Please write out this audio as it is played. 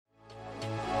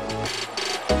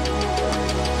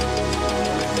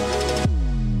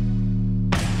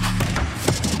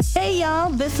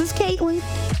This is Caitlin,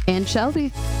 And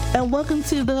Shelby. and welcome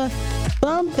to the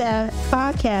Bump That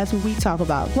podcast where we talk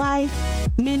about life,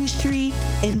 ministry,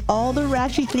 and all the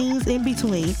ratchet things in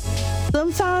between.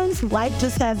 Sometimes life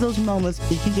just has those moments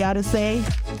that you gotta say,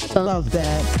 Bump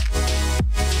That.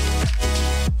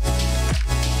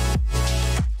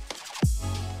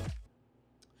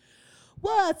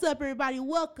 What's up, everybody?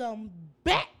 Welcome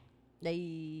back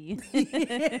Hey.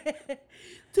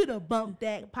 to the Bump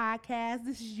That podcast.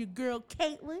 This is your girl,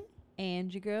 Caitlin.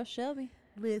 And your girl Shelby.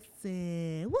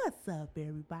 Listen, what's up,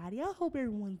 everybody? I hope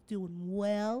everyone's doing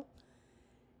well,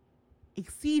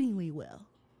 exceedingly well,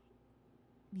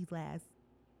 these last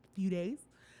few days.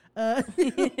 Let's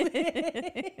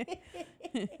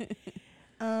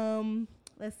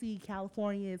see,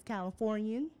 California is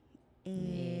Californian,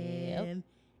 and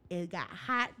it got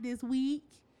hot this week.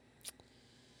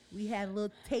 We had a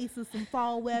little taste of some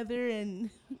fall weather, and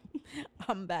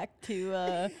I'm back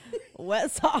to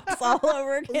wet socks all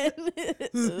over again.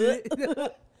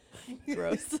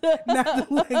 Gross. not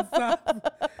the wet socks.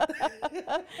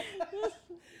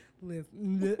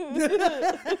 Listen.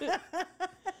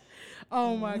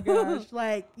 Oh my gosh!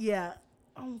 Like, yeah,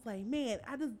 I was like, man,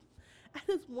 I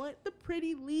just want the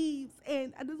pretty leaves,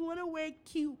 and I just want to wear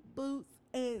cute boots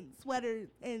and sweaters,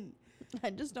 and I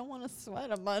just don't want to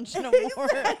sweat a bunch no more.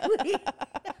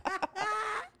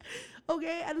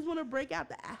 okay, I just want to break out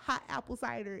the hot apple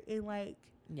cider and, like,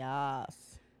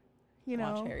 Yes. you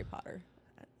know, Watch Harry Potter.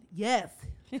 yes.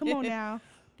 Come on now.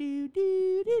 Do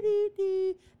do do do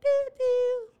do do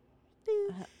do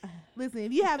do. Listen,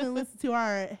 if you haven't listened to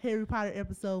our Harry Potter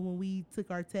episode when we took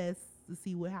our tests to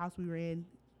see what house we were in,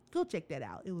 go check that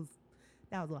out. That was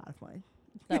a lot of fun.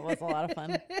 That was a lot of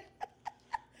fun.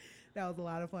 That was a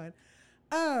lot of fun.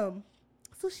 So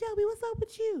Shelby, what's up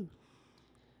with you?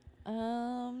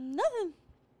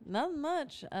 Nothing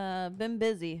much. Been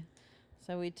busy.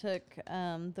 So we took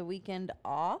the weekend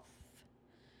off,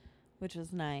 which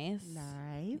was nice.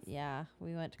 Nice. Yeah,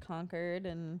 we went to Concord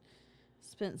and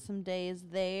spent some days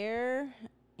there,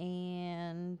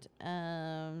 and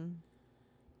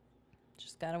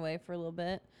just got away for a little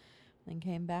bit, then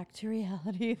came back to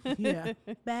reality. Yeah.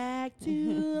 Back to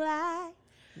life.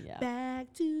 Yeah.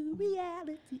 Back to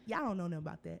reality. Y'all don't know nothing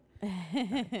about that.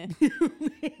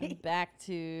 Back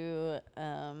to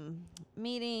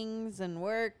meetings and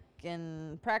work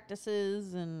and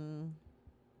practices and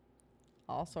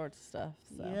all sorts of stuff.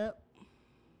 So.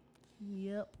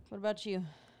 Yep. What about you?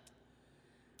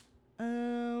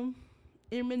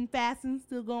 Intermittent fasting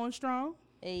still going strong.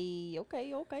 Hey,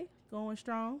 okay. Going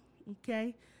strong.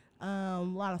 Okay. A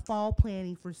lot of fall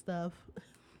planning for stuff.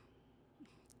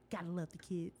 Gotta love the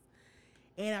kids.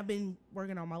 And I've been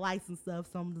working on my license stuff,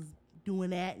 so I'm just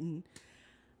doing that, and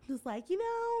I'm just like,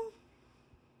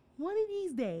 one of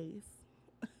these days,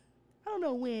 I don't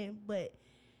know when, but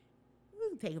we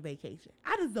can take a vacation.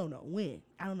 I just don't know when.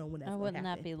 I don't know when that's going to Wouldn't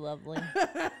happen. that be lovely?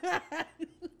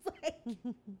 It's like,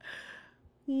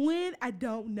 when, I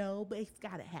don't know, but it's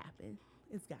got to happen.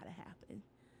 It's got to happen.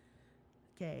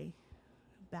 Okay.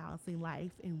 Balancing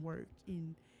life and work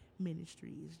and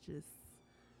ministry is just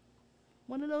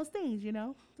one of those things,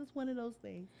 just one of those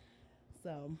things.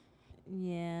 So,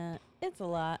 Yeah, it's a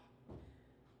lot.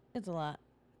 A lot.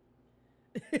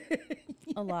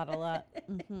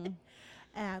 Mm-hmm.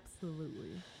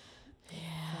 absolutely. Yeah.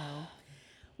 So,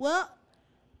 well,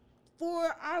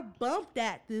 for our bump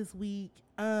that this week,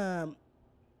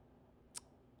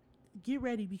 get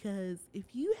ready, because if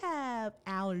you have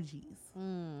allergies,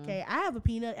 okay, I have a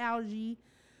peanut allergy.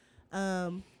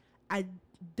 I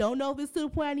don't know if it's to the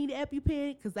point I need an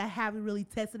EpiPen, because I haven't really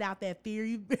tested out that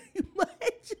theory very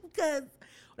much. Because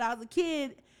when I was a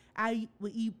kid, I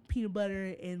would eat peanut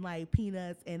butter and, like,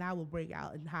 peanuts, and I would break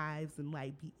out in hives and,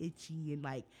 like, be itchy and,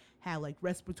 like, have, like,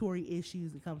 respiratory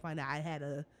issues, and come find out I had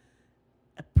a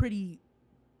pretty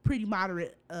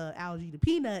moderate allergy to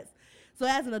peanuts. So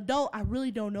as an adult, I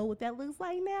really don't know what that looks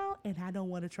like now, and I don't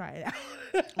want to try it out.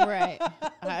 Right.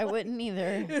 I wouldn't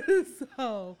either.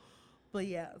 So, but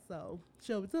yeah, so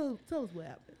Shelby, tell us what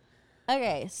happened.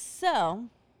 Okay, so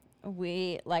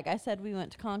like I said, we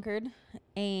went to Concord,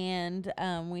 and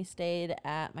we stayed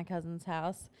at my cousin's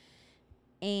house,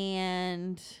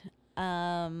 and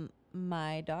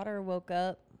my daughter woke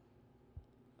up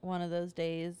one of those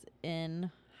days in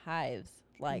hives,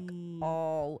 like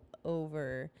all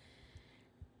over.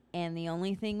 And the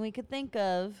only thing we could think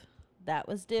of that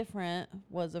was different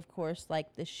was, of course,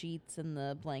 like the sheets and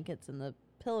the blankets and the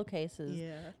pillowcases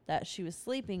that she was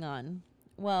sleeping on.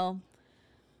 Well,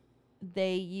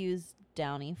 they used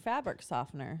Downy fabric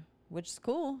softener, which is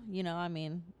cool.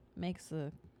 Makes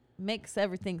the makes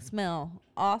everything smell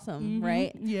awesome,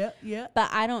 right? Yeah, yeah.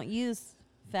 But I don't use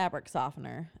fabric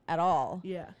softener at all.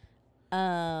 Yeah.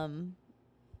 And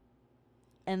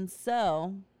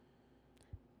so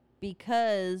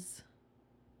because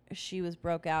she was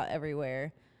broke out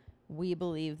everywhere, we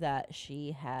believe that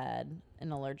she had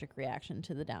an allergic reaction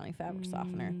to the Downy fabric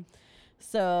softener.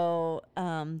 So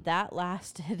that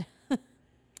lasted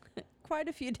quite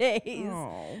a few days.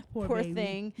 Oh, poor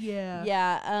thing. Yeah.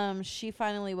 Yeah. She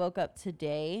finally woke up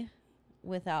today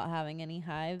without having any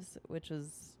hives, which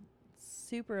was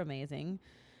super amazing.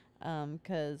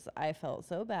 'Cause I felt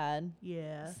so bad.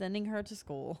 Yeah. Sending her to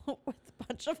school with a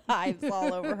bunch of hives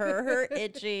all over her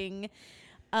itching.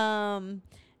 And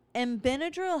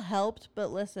Benadryl helped,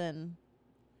 but listen,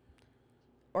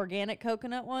 organic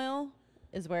coconut oil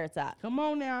is where it's at. Come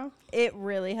on now. It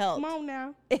really helped. Come on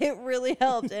now. It really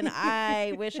helped. And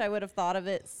I wish I would have thought of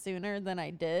it sooner than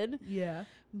I did. Yeah.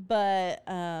 But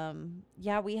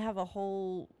yeah, we have a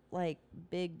whole like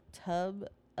big tub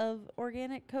of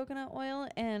organic coconut oil,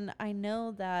 and I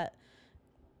know that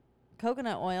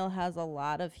coconut oil has a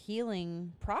lot of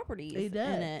healing properties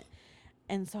in it.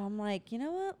 And so I'm like, you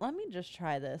know what? Let me just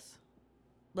try this.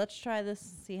 Let's try this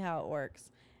and see how it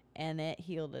works. And it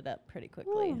healed it up pretty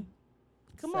quickly. Ooh.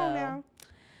 Come on now.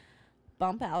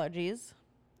 Bump allergies.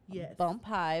 Yes. Bump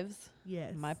hives.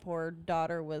 Yes. My poor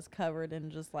daughter was covered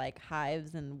in just like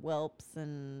hives and whelps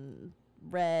and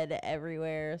red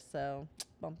everywhere. So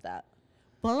bump that.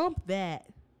 Bump that.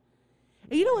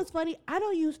 And you know what's funny? I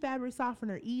don't use fabric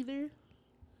softener either.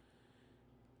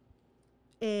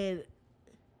 And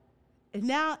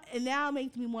now it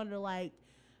makes me wonder, like,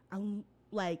 I'm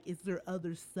like, is there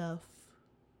other stuff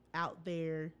out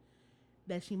there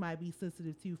that she might be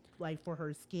sensitive to, like, for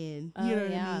her skin? You know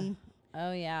what I mean?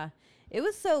 Oh yeah. It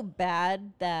was so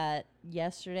bad that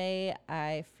yesterday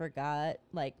I forgot,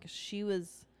 like, she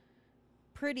was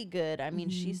pretty good. I mean,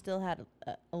 she still had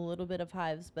a little bit of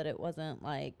hives, but it wasn't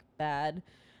like bad.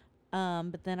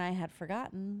 But then I had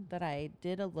forgotten that I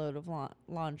did a load of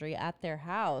laundry at their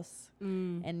house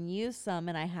and used some,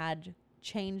 and I had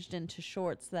changed into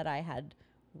shorts that I had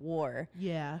wore.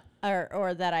 Yeah.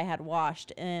 Or that I had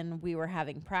washed, and we were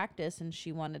having practice, and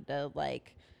she wanted to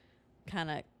like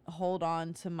kind of hold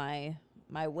on to my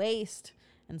waist.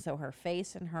 And so her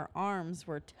face and her arms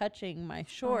were touching my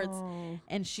shorts,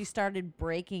 and she started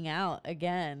breaking out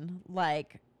again,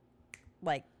 like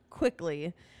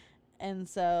quickly. And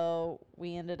so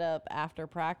we ended up, after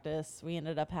practice,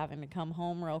 having to come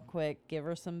home real quick, give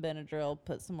her some Benadryl,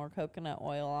 put some more coconut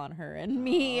oil on her. And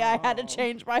I had to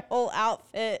change my whole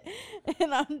outfit.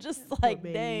 And I'm just like,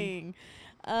 dang.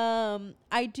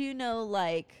 I do know,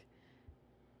 like,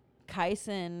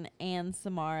 Kyson and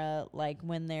Samara, like,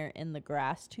 when they're in the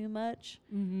grass too much,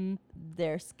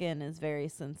 their skin is very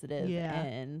sensitive,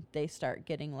 and they start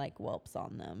getting like whelps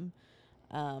on them.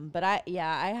 But I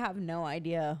have no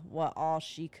idea what all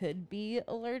she could be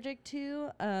allergic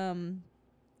to,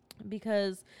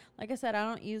 because like I said, I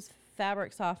don't use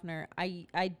fabric softener.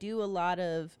 I do a lot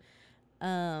of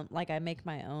like, I make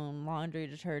my own laundry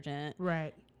detergent,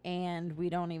 right? And we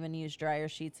don't even use dryer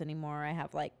sheets anymore. I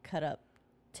have like cut up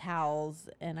towels,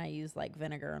 and I use like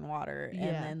vinegar and water, and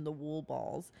then the wool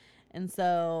balls. And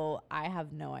so I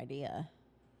have no idea.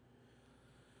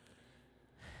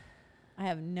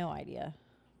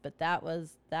 But that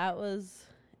was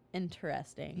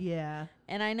interesting. Yeah.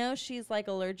 And I know she's like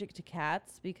allergic to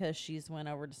cats because she's went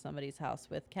over to somebody's house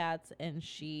with cats, and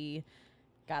she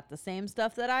got the same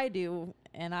stuff that I do,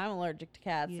 and I'm allergic to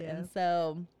cats. Yeah. And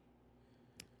so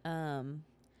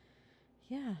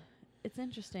yeah. It's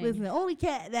interesting. Listen, the only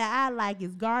cat that I like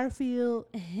is Garfield,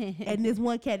 and this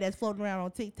one cat that's floating around on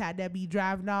TikTok that be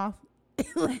driving off. It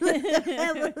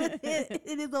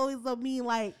is always so mean,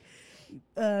 like,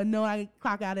 no, I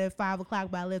clock out at 5 o'clock,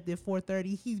 but I left at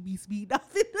 4:30. He's be speeding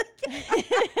off in the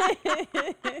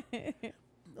cat.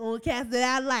 Only cats that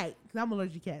I like, because I'm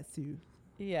allergic to cats too.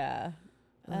 Yeah.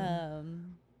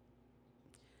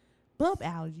 Bump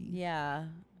allergies. Yeah.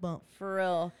 Bump. For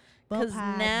real. Bump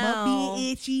high, bump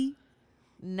being itchy.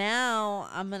 Now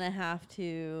I'm going to have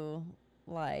to,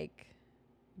 like,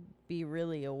 be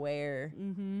really aware.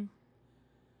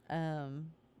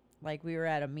 Like, we were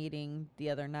at a meeting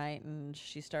the other night, and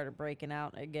she started breaking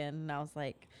out again, and I was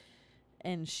like,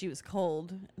 and she was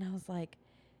cold, and I was like,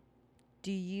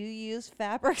 do you use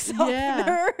fabric softener?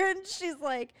 Yeah. And she's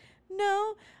like,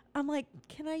 no. I'm like,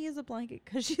 can I use a blanket?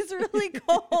 Because she's really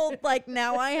cold. Like,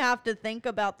 now I have to think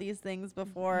about these things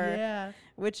before,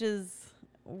 which is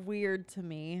weird to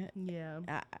me. Yeah.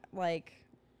 Like,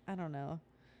 I don't know.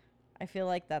 I feel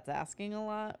like that's asking a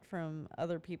lot from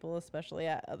other people, especially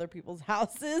at other people's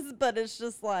houses. But it's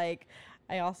just like,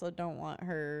 I also don't want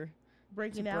her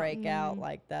break out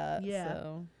like that. Yeah.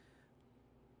 So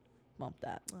bump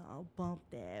that. Oh, bump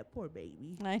that. Poor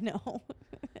baby. I know.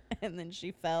 And then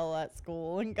she fell at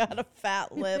school and got a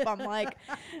fat lip. I'm like,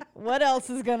 what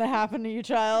else is going to happen to you,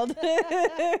 child?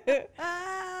 That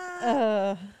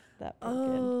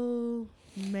poor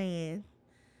kid. Man.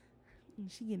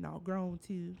 She getting all grown,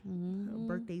 too. Her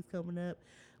birthday's coming up.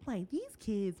 I'm like, these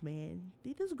kids, man,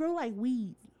 they just grow like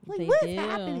weeds. Like, They what do. is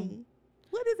happening?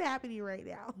 What is happening right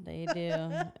now? They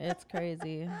do. It's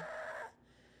crazy.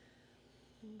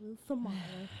 Samara.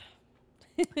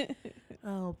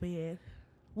 Oh, man.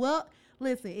 Well,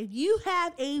 listen, if you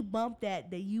have a bump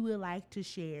that you would like to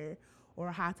share or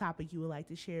a hot topic you would like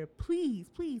to share, please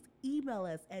email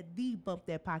us at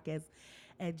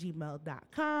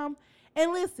thebumpthatpodcast@gmail.com.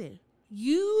 And listen,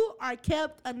 you are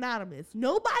kept anonymous.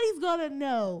 Nobody's going to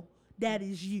know that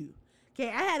is you. Okay,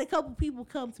 I had a couple people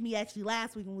come to me actually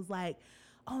last week and was like,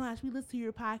 oh my gosh, we listen to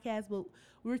your podcast, but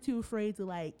we're too afraid to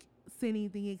like send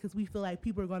anything in because we feel like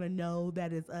people are going to know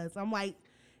that it's us. I'm like,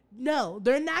 no,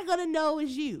 they're not going to know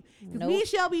it's you. Because me and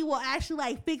Shelby will actually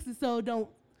like fix it so it don't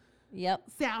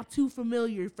sound too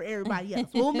familiar for everybody else.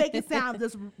 We'll make it sound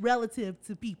just relative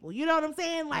to people. You know what I'm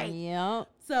saying? Like,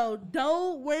 so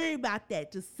don't worry about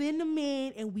that. Just send them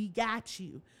in and we got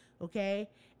you. Okay?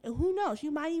 And who knows?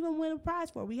 You might even win a prize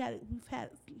for it. We've had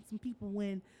some people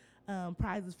win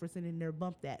prizes for sending their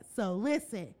bump that. So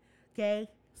listen, okay?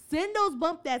 Send those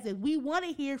bump that's in. We want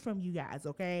to hear from you guys,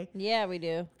 okay? Yeah, we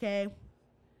do. Okay?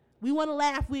 We want to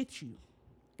laugh with you.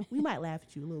 We might laugh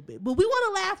at you a little bit, but we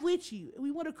want to laugh with you.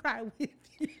 We want to cry with you.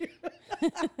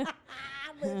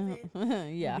 Listen.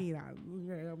 Yeah. I'm being honest.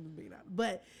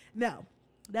 But no,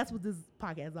 that's what this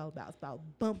podcast is all about. It's about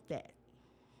bump that.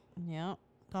 Yeah.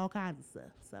 All kinds of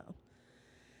stuff. So,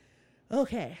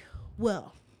 okay.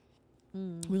 Well,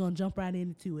 we're going to jump right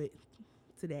into it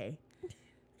today.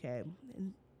 Okay.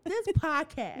 And this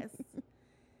podcast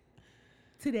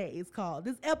today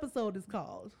this episode is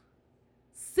called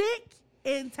Sick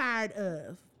and Tired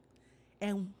of,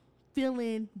 and fill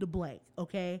in the blank,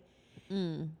 okay?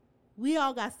 We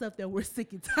all got stuff that we're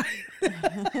sick and tired of.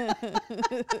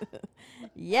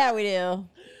 Yeah, we do.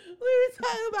 We were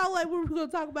talking about like what we were going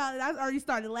to talk about, and I already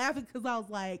started laughing because I was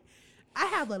like, I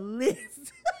have a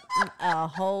list. A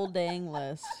whole dang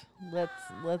list.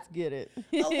 Let's get it. Of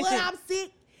what I'm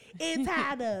sick and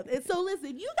tired of. And so listen,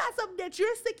 if you got something that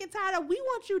you're sick and tired of, we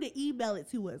want you to email it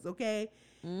to us, okay?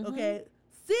 Okay?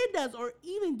 Send us or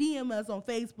even DM us on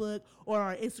Facebook or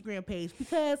our Instagram page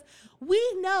because we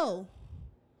know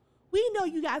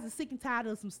you guys are sick and tired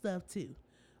of some stuff too.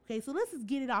 Okay, so let's just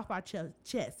get it off our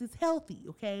chest. It's healthy,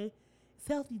 okay? It's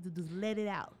healthy to just let it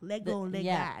out. Let go and let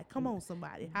God. Come on,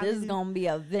 somebody. This is going to be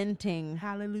a venting.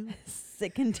 Hallelujah.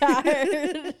 Sick and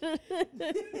tired.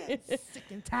 Sick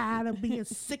and tired of being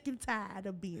sick and tired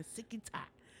of being sick and tired.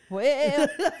 Well,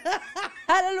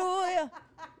 hallelujah.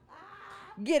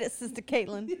 Get it, Sister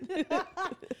Caitlin.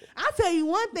 I'll tell you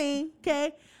one thing,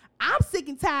 okay? I'm sick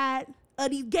and tired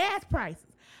of these gas prices.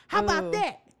 How about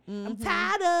that? I'm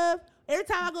tired of every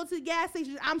time I go to the gas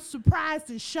station, I'm surprised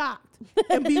and shocked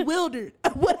and bewildered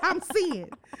at what I'm seeing.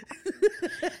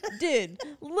 Dude,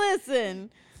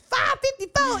 listen. $5.54.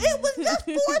 It was just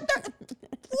 $4 last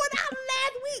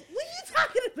week. What are you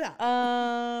talking about?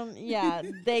 Yeah,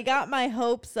 they got my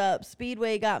hopes up.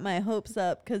 Speedway got my hopes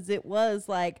up because it was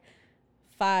like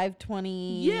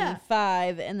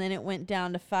 $5.25, and then it went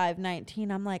down to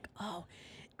 $5.19. I'm like, oh,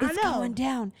 it's going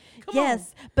down. Come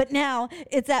yes, on. But now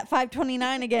it's at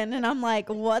 $5.29 again, and I'm like,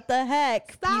 what the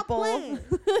heck, Stop people? Playing.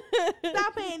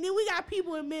 Stop playing. Then we got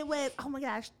people in Midwest. Oh my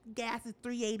gosh, gas is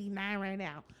 $3.89 right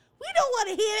now. We don't want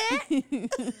to hear that. We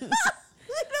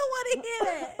don't want to hear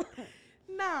that.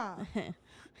 Nah.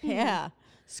 Yeah.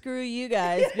 Screw you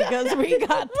guys because we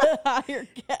got the higher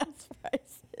gas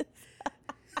prices.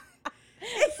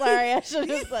 Sorry, I should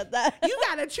have said that. You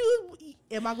gotta choose.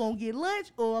 Am I gonna get lunch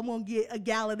or I'm gonna get a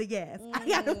gallon of gas? I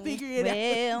gotta figure it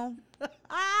out. Am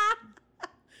I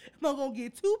gonna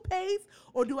get toothpaste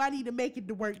or do I need to make it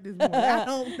to work this morning? I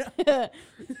don't know.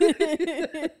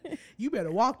 You better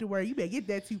walk to work. You better get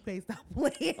that toothpaste. Stop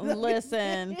playing.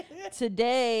 Listen,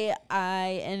 today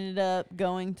I ended up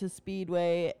going to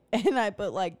Speedway and I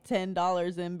put like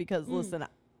 $10 in because listen,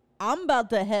 I'm about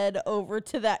to head over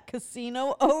to that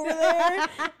casino over there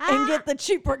and get the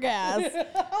cheaper gas.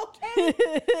 Okay.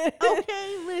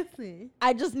 Okay, listen.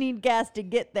 I just need gas to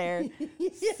get there.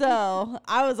 So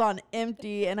I was on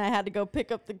empty and I had to go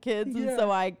pick up the kids. And so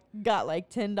I got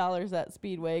like $10 at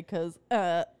Speedway because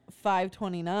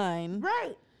 $5.29.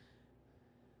 Right.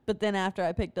 But then after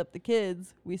I picked up the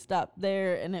kids, we stopped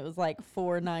there and it was like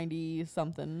 $4.90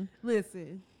 something.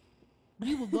 Listen,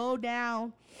 you will go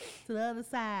down to the other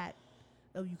side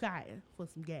of Ukiah for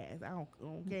some gas. I don't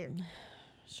care.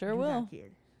 Sure Do will. not care.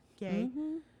 Okay.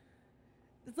 Mm-hmm.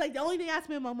 It's like the only thing I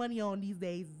spend my money on these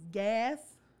days is gas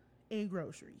and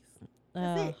groceries.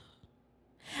 That's it.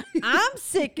 I'm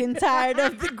sick and tired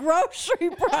of the grocery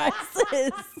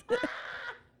prices.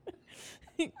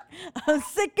 I'm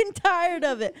sick and tired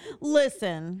of it.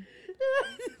 Listen.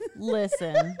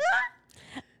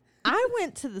 I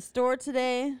went to the store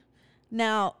today.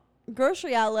 Now,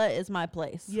 Grocery Outlet is my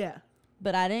place. Yeah.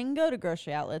 But I didn't go to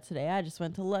Grocery Outlet today. I just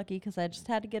went to Lucky because I just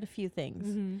had to get a few things.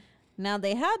 Mm-hmm. Now,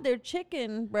 they had their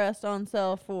chicken breast on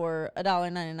sale for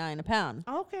 $1.99 a pound.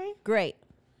 Okay. Great.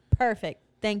 Perfect.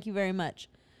 Thank you very much.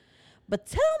 But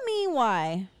tell me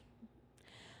why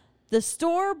the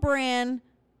store brand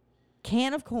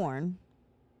can of corn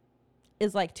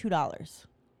is like $2.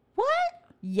 What?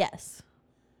 Yes.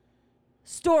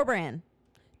 Store brand,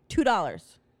 $2.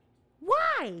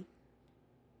 Why?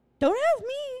 Don't ask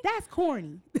me. That's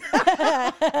corny.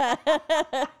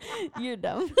 You're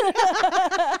dumb.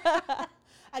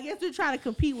 I guess they're trying to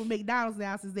compete with McDonald's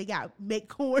now since they got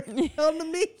McCorn on the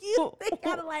menu. They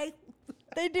gotta like.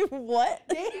 They do what?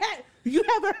 You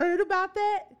haven't heard about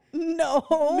that? No.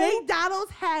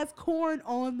 McDonald's has corn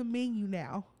on the menu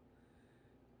now.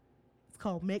 It's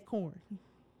called McCorn.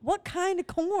 What kind of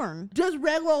corn? Just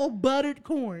regular old buttered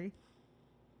corn.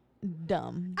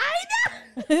 Dumb. I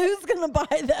know. Who's gonna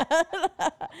buy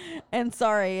that? And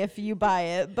sorry if you buy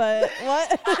it, but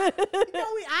what? No,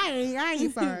 I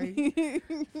ain't sorry.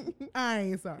 I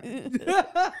ain't sorry.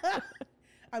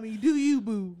 I mean, do you,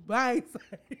 boo? But I ain't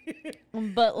sorry.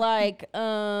 But like,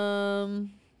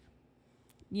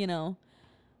 you know,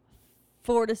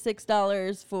 $4 to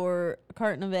 $6 for a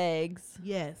carton of eggs.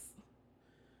 Yes.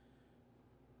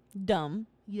 Dumb.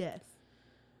 Yes.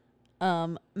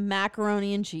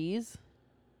 Macaroni and cheese.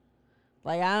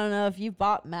 Like, I don't know if you've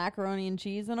bought macaroni and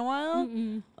cheese in a while,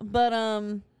 but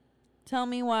tell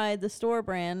me why the store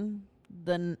brand,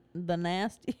 the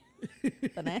nasty,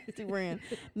 the nasty brand.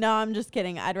 No, I'm just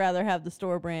kidding. I'd rather have the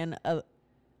store brand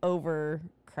over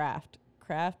Kraft.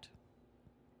 Kraft,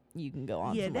 you can go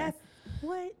on. Yeah, somewhere. that's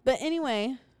what. But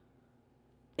anyway,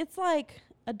 it's like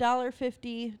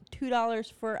 $1.50,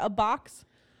 $2 for a box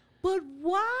But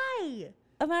why?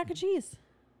 of mac and cheese.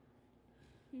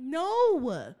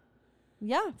 No.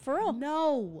 Yeah, for real.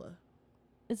 No.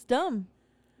 It's dumb.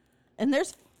 And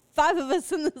there's 5 of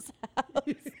us in this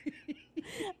house.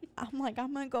 I'm like,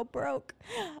 I'm gonna go broke.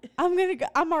 I'm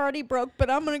already broke, but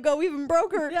I'm gonna go even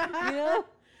broker. You know?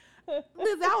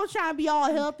 Listen, I was trying to be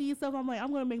all healthy and stuff. I'm like,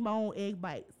 I'm gonna make my own egg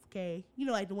bites. Okay, you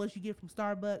know, like the ones you get from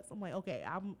Starbucks. I'm like, okay.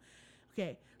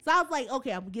 So I was like,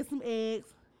 okay, I'm gonna get some eggs.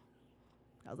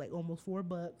 I was like, almost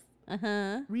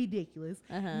 $4. Ridiculous.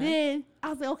 Then I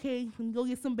was like, okay, let me go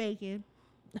get some bacon.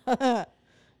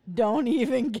 Don't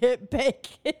even get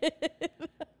bacon.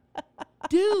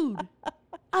 Dude,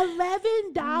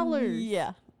 $11.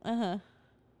 Yeah.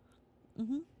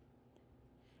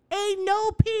 Ain't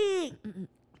no pig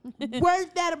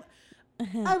worth that.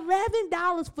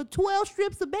 $11 for 12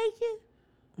 strips of bacon?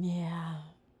 Yeah.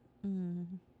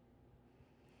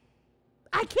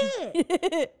 I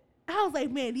can't. I was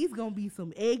like, man, these gonna be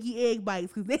some eggy egg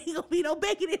bites because there ain't gonna be no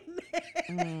bacon in there.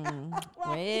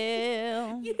 Well,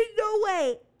 Ain't no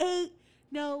way. Ain't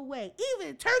no way.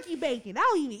 Even turkey bacon. I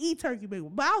don't even eat turkey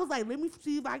bacon. But I was like, let me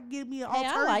see if I can get me an hey,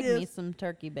 alternative. I like me some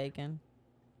turkey bacon.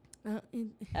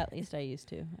 At least I used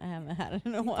to. I haven't had it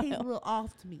in a It tastes a while. little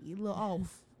off to me. A little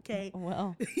off. Okay.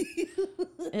 Well,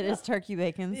 it is turkey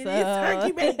bacon. It So is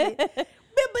turkey bacon.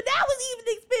 But that was even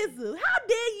expensive. How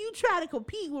dare you try to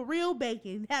compete with real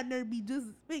bacon and have there be just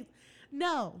as expensive?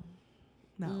 No.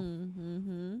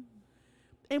 And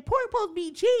pork supposed to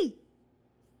be cheap.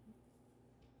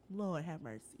 Lord have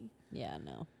mercy. Yeah,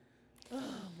 no. Oh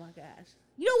my gosh.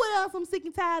 You know what else I'm sick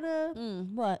and tired of?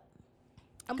 What?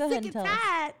 I'm Go ahead sick and and tell us.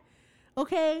 tired,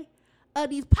 okay, of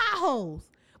these potholes.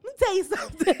 Let me tell you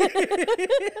something.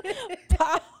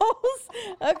 Potholes?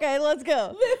 Okay, let's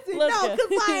go. Listen, Let's no, go.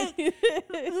 because like,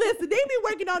 listen, they be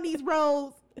working on these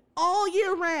roads all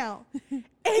year round, and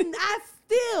I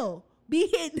still be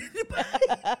hitting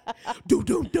doom,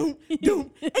 doom, doom,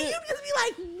 doom, and you just be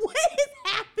like, what is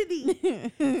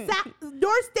happening?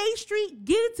 North State Street,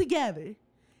 get it together.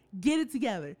 Get it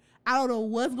together. I don't know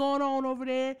what's going on over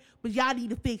there, but y'all need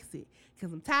to fix it.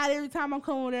 Because I'm tired every time I'm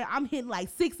coming there. I'm hitting like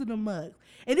 6 of them mugs.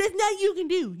 And there's nothing you can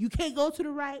do. You can't go to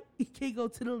the right. You can't go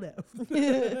to the left.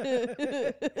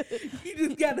 You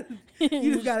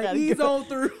just gotta ease on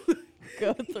through.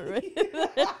 Go through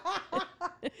it.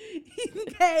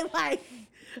 Okay, like,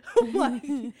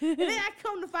 and then I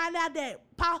come to find out that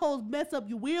potholes mess up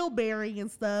your wheel bearing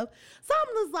and stuff. So I'm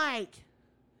just like,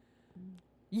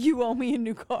 you owe me a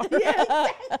new car. yeah,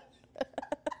 exactly.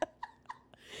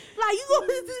 Like,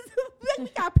 we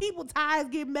got people tires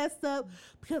get messed up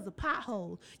because of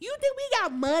potholes. You think we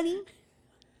got money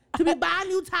to be buying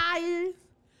new tires,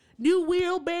 new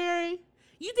wheel bearing?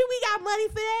 You think we got money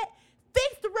for that?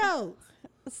 Fix the roads.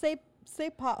 Say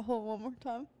pothole one more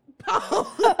time. Potholes.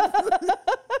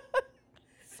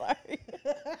 Sorry.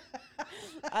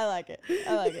 I like it.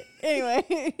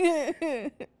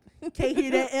 Anyway. Can't hear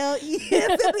that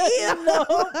L-E-S at the end. No.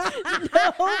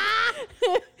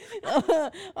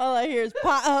 All I hear is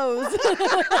potholes.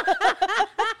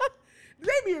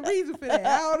 Maybe a reason for that.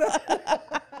 I don't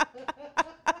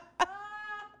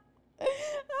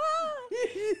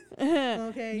know.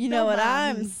 Okay. You know what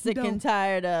I'm sick and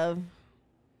tired of?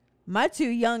 My two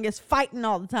youngest fighting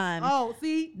all the time. Oh,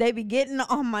 see? They be getting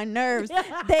on my nerves.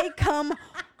 They come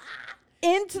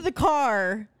into the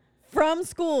car from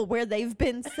school where they've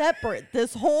been separate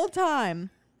this whole time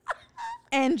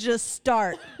and just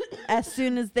start as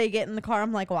soon as they get in the car.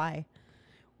 I'm like, why?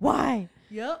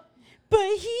 Yep. But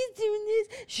he's doing this,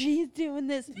 she's doing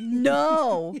this.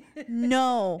 No.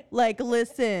 Like,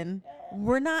 listen,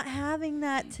 we're not having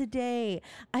that today.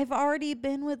 I've already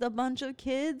been with a bunch of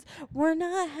kids. We're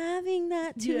not having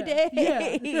that today.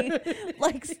 Yeah.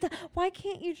 Like, why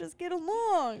can't you just get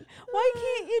along? Why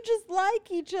can't you just like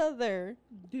each other?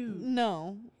 Dude.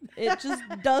 No, it just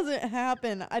doesn't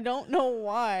happen. I don't know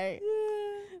why.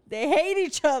 They hate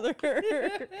each other.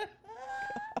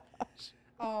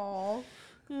 Oh.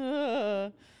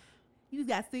 You just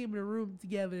got to stay in the room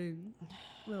together and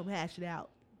let them hash it out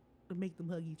and make them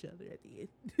hug each other at the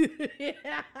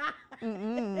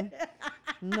end.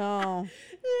 No.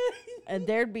 And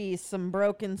there'd be some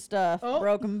broken stuff. Oh.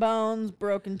 Broken bones,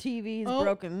 broken TVs, Oh.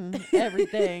 broken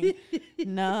everything.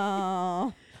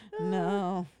 No.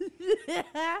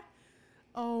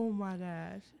 Oh my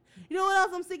gosh. You know what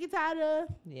else I'm sick and tired of?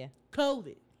 Yeah.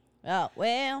 COVID. Oh,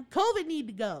 well. COVID need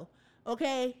to go.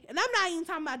 Okay? And I'm not even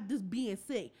talking about just being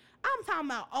sick. I'm talking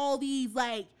about all these,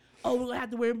 like, oh, we're going to have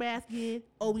to wear a mask again.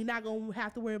 Oh, we're not going to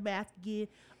have to wear a mask again.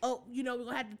 Oh, we're going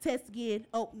to have to test again.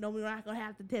 Oh, no, we're not going to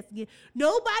have to test again.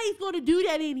 Nobody's going to do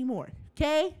that anymore.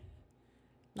 Okay?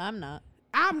 I'm not.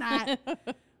 I'm not.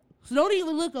 So don't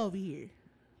even look over here.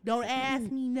 Don't ask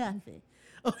me nothing.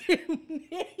 Okay?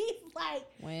 He's like,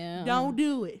 Well. don't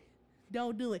do it.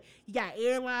 Don't do it. You got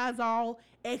airlines all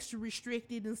extra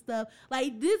restricted and stuff.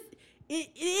 Like this, it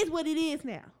is what it is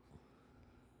now.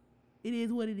 It is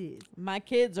what it is. My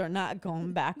kids are not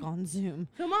going back on Zoom.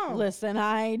 Come on. Listen,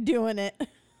 I ain't doing it.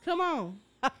 Come on.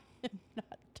 I'm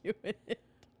not doing it.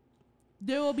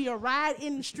 There will be a riot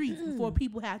in the streets before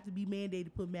people have to be mandated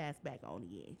to put masks back on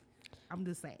again. I'm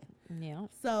just saying. Yeah.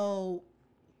 So,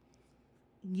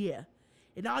 yeah.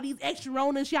 And all these extra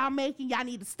Ronas y'all making, y'all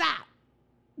need to stop.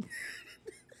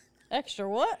 Extra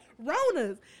what?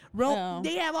 Ronas. Oh.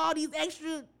 They have all these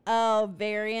extra. Oh,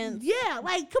 variants. Yeah,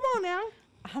 like, come on now.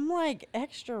 I'm like,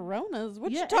 extra Ronas?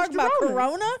 What Yeah, you talking extra about?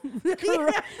 Ronas.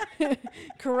 Corona?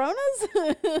 Coronas?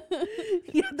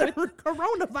 Yeah, the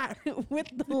coronavirus. With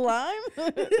the lime?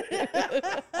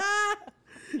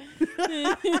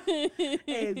 Hey,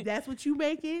 if that's what you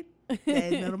make it,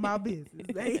 that's none of my business.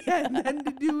 That ain't got nothing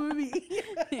to do with me.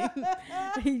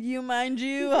 You mind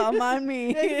you, I'll mind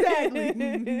me.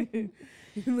 Exactly.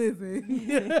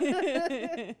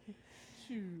 Listen.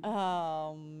 Shoot.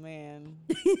 Oh, man.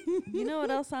 You know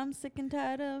what else I'm sick and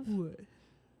tired of? What?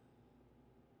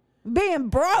 Being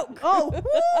broke. Oh,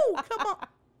 woo, come on.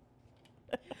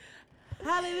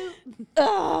 Hallelujah.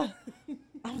 Ugh,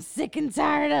 I'm sick and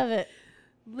tired of it.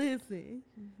 Listen.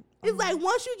 It's like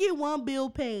once you get one bill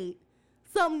paid,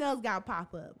 something else got to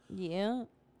pop up. Yeah.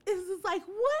 It's just like,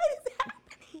 what is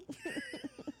happening?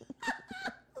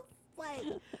 It's like,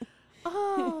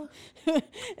 oh.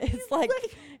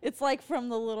 It's like from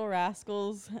the Little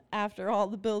Rascals. After all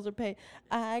the bills are paid,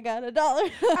 I got $1.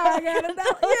 I got $1.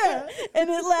 Yeah. And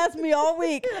it lasts me all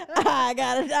week. I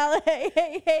got $1.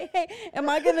 Hey. Am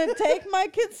I gonna take my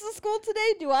kids to school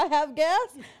today? Do I have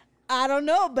gas? I don't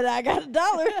know, but I got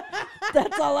 $1.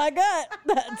 That's all I got.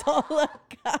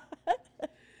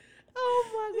 Oh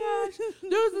my gosh. There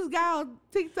was this guy on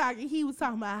TikTok and he was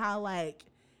talking about how, like,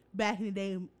 back in the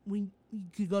day when you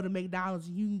could go to McDonald's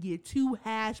and you can get 2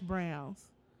 hash browns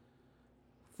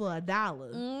for $1.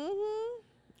 Mm-hmm.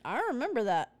 I remember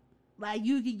that. Like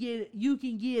you can get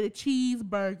a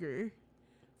cheeseburger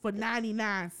for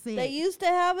 99 cents. They used to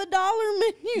have $1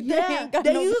 menu. Yeah, They ain't got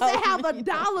they no used to dollar have menu.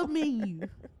 $1 menu.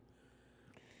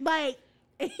 Like,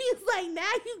 And he's like,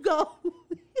 now you go.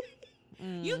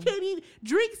 You can't even.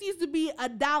 Drinks used to be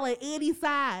 $1 any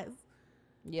size.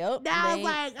 Yep. Now it's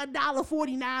like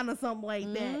 $1.49 or something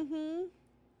like that.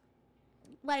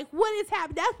 Like, what is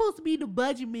happening? That's supposed to be the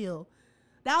budget meal.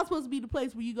 That was supposed to be the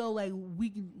place where you go, like, at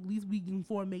least we can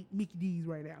afford Mickey D's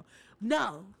right now.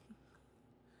 No.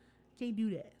 Can't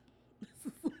do that.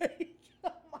 Like,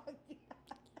 oh my God.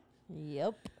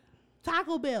 Yep.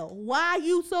 Taco Bell. Why are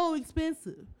you so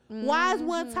expensive? Why is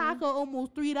one taco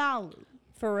almost $3?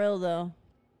 For real, though.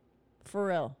 For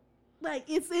real. Like,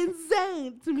 it's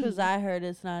insane to me. Because I heard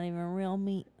it's not even real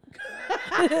meat.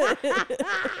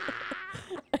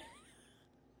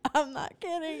 I'm not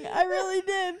kidding. I really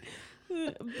did.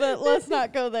 But let's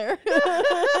not go there.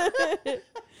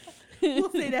 We'll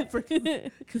say that for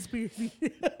conspiracy.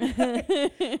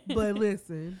 But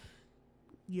listen,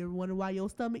 you ever wonder why your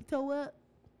stomach toe up?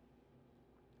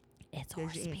 It's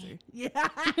There's horse your meat. answer. Yeah.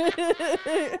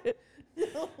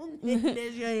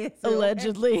 There's your answer.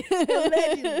 Allegedly.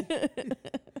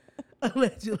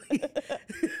 Allegedly.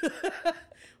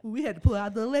 We had to pull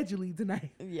out the allegedly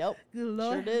tonight. Yep. Good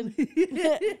Lord. Sure did.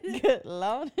 Good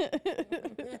Lord.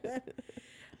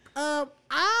 I'm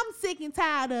sick and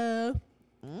tired of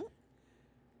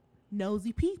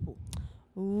nosy people.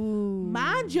 Ooh.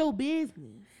 Mind your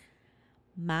business.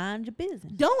 Mind your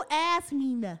business. Don't ask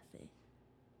me nothing.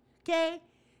 Okay?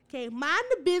 Okay, mind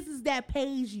the business that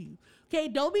pays you. Okay,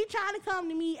 don't be trying to come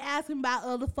to me asking about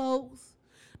other folks.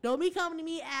 Don't be coming to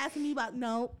me asking me about,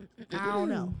 no, I don't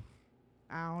know.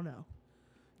 I don't know.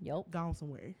 Yep. Gone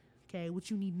somewhere. Okay, what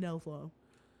you need to know for?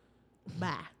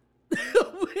 Bye.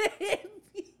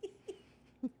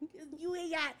 you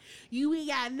ain't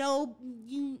got no,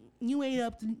 you ain't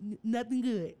up to nothing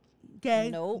good. Okay?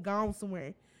 Nope. Gone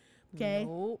somewhere. Okay?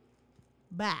 Nope.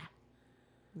 Bye.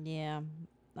 Yeah,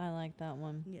 I like that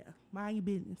one. Yeah, mind your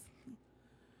business.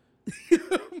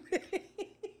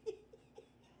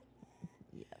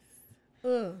 Yes.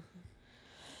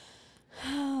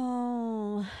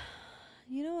 Oh,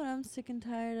 you know what I'm sick and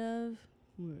tired of?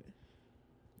 What?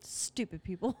 Stupid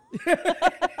people.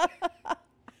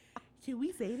 Can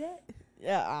we say that?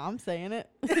 Yeah, I'm saying it.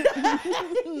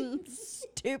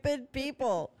 Stupid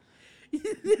people.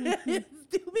 Stupid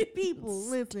people.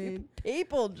 Listen. Stupid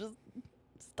people. Just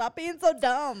stop being so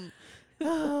dumb.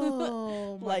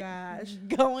 Oh my Like gosh.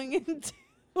 going into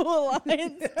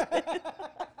alliance.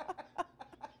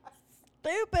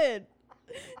 Stupid.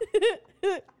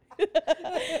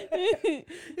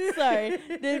 Sorry,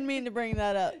 didn't mean to bring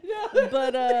that up.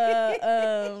 But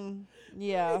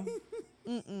yeah.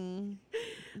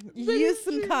 Use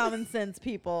some common sense,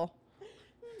 people.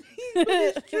 But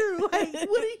it's true. Like,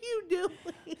 what are you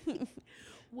doing?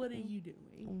 What are you doing?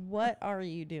 What are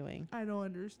you doing? I don't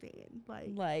understand.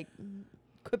 Like,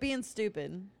 quit being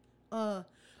stupid. Or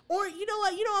you know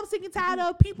what? You know what I'm sick and tired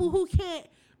of? People who can't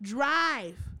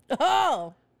drive.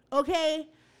 Oh. Okay?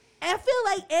 I feel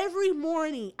like every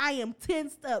morning I am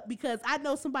tensed up because I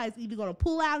know somebody's either going to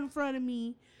pull out in front of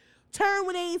me, turn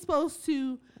when they ain't supposed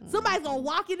to. Somebody's going to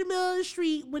walk in the middle of the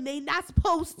street when they not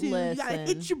supposed to. You got to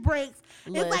hit your brakes.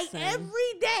 It's like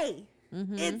every day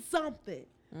it's something.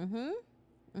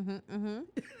 It's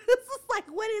just like,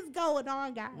 what is going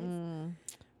on, guys?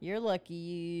 You're lucky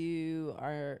you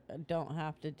don't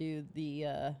have to do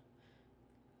the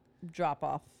drop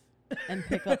off and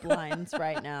pick up lines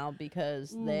right now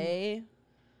because these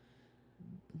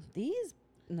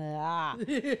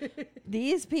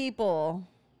people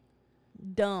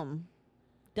dumb,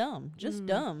 just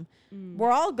dumb.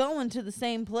 We're all going to the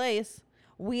same place.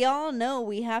 We all know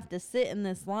we have to sit in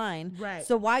this line. Right.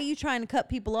 So why are you trying to cut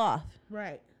people off?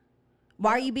 Right.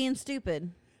 Why are you being stupid?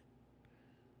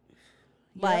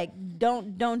 Yep. Like,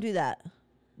 don't do that.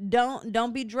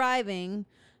 Don't be driving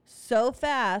so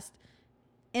fast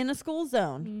in a school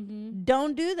zone.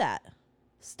 Don't do that.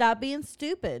 Stop being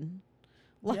stupid.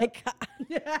 Like,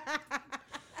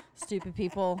 stupid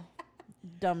people,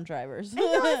 dumb drivers. And,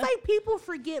 you know, it's like people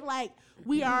forget, like,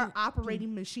 we are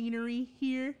operating machinery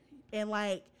here. And,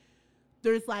 like,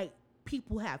 there's, like,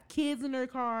 people have kids in their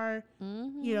car.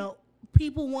 You know,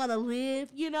 people want to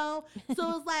live, you know.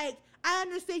 So it's like, I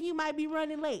understand you might be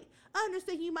running late. I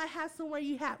understand you might have somewhere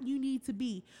you need to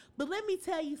be. But let me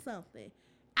tell you something.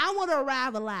 I want to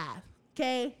arrive alive,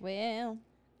 okay? Well.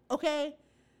 Okay?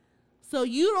 So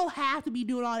you don't have to be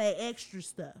doing all that extra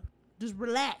stuff. Just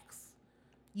relax.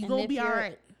 You're going to be all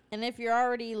right. And if you're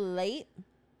already late,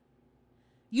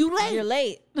 you late. you're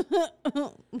late.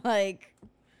 Like,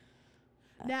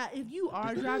 Now, if you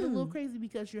are driving a little crazy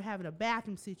because you're having a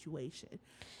bathroom situation,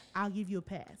 I'll give you a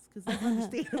pass because that's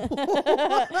understandable.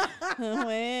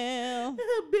 Well,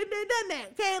 been there, done that.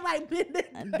 Okay, like been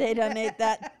there. they done ate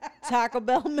that Taco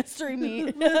Bell mystery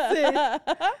meat.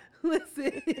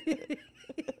 Listen.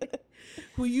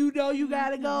 When you know you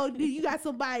gotta go, you got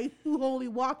somebody who only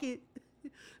walking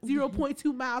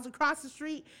 0.2 miles across the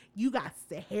street. You got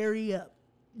to hurry up.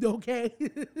 Okay,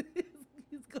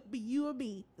 it's gonna be you and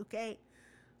me. Okay,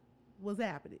 what's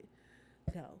happening?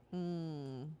 No,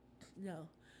 no.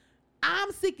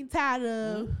 I'm sick and tired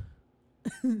of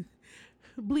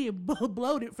being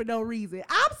bloated for no reason.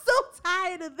 I'm so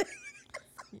tired of this.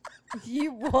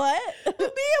 You what?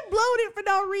 Being bloated for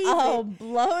no reason. Oh,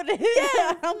 bloated.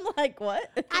 Yeah. I'm like, what?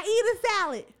 I eat a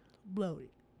salad, bloated.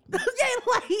 Okay,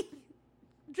 like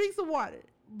drink some water,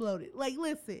 bloated. Like,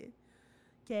 listen,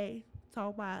 okay,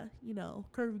 talk about,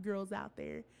 curvy girls out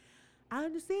there. I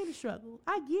understand the struggle.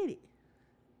 I get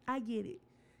it.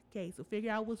 Okay, so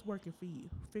figure out what's working for you.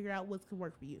 Figure out what's can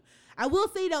work for you. I will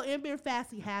say though, intermittent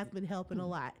fasting has been helping a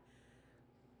lot.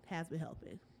 Has been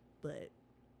helping, but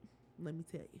let me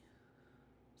tell you,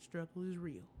 struggle is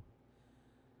real.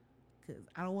 Cause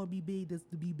I don't want to be big just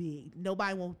to be big.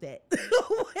 Nobody want that.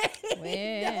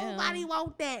 Well. Nobody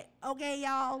want that. Okay,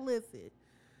 y'all, listen.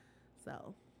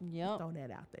 So, Yep. throw that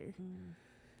out there.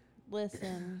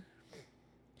 Listen,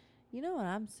 you know what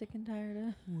I'm sick and tired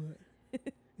of? What?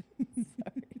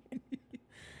 Sorry.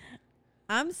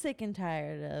 I'm sick and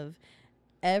tired of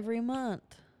every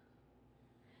month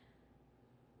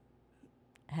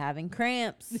having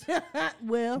cramps,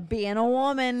 Well, being a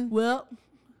woman. well.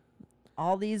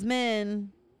 All these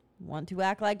men want to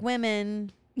act like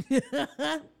women.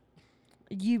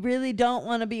 You really don't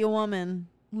want to be a woman.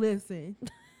 Listen.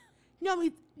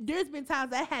 There's been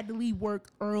times I had to leave work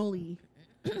early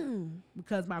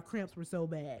because my cramps were so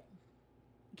bad.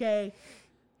 Okay?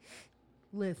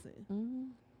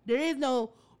 Listen. There is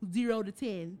no 0 to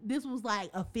 10. This was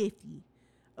like a 50.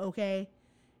 Okay?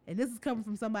 And this is coming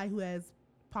from somebody who has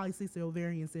polycystic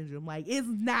ovarian syndrome. Like, it's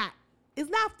not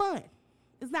fun.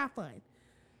 It's not fun.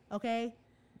 Okay?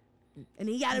 And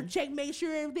then you gotta make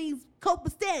sure everything's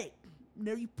copacetic.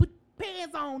 You put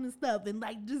pants on and stuff and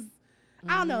like just,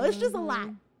 I don't know. It's just a lot.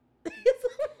 It's a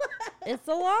lot. It's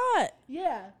a lot.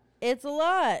 Yeah. It's a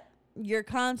lot. You're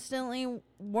constantly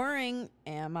worrying,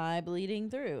 am I bleeding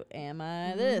through? Am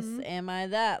I this? Am I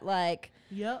that? Like,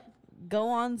 Yep. go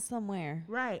on somewhere.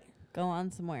 Right. Go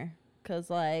on somewhere. Because,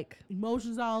 like,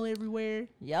 Emotions all everywhere.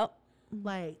 yep.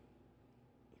 Like,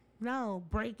 no,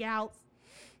 breakouts.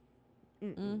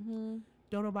 Don't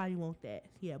nobody want that.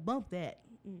 Yeah, bump that.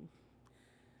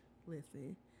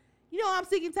 Listen. You know what I'm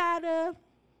sick and tired of?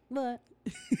 But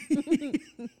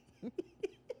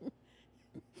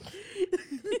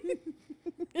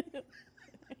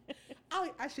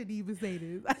I shouldn't even say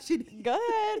this. I shouldn't. go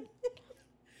ahead.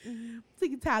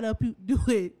 Sick and tired of people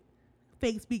doing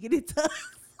fake speaking in tongues.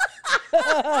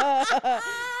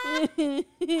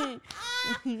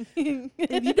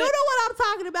 If you don't know what I'm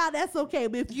talking about, that's okay.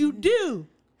 But if you do,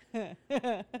 I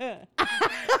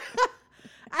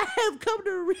have come to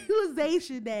a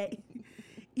realization that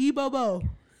Ebobo,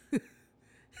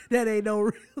 that ain't no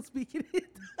real speaking in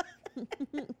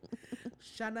tongues.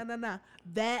 Sha-na-na-na.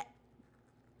 That,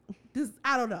 just,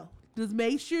 I don't know. Just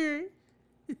make sure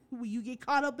when you get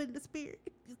caught up in the spirit,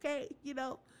 okay?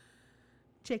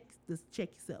 Check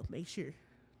yourself. Make sure.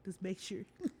 Just make sure.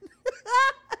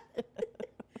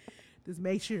 Just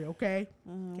make sure, okay?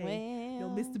 Okay. No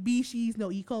Well. Mr. Species,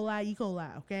 no E.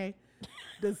 coli, okay?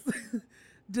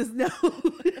 Just know.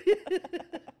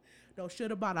 Don't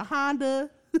shit about a Honda.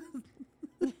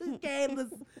 Okay,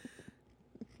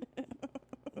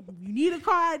 you need a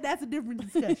car, that's a different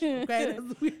discussion, okay?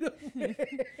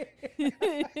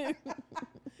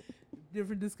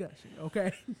 Different discussion,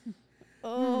 okay?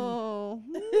 Oh.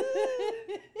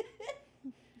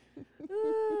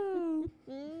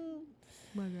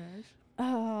 My gosh.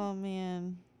 Oh,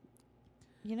 man.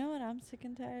 You know what I'm sick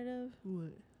and tired of?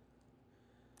 What?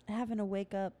 Having to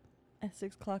wake up at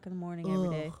 6 o'clock in the morning every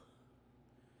day. Ugh.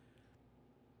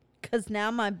 Because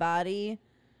now my body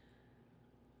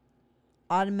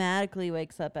automatically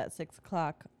wakes up at 6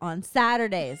 o'clock on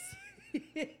Saturdays.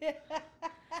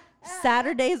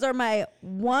 Saturdays are my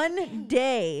one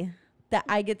day that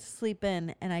I get to sleep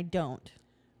in, and I don't.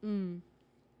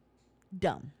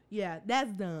 Dumb. Yeah,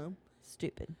 that's dumb.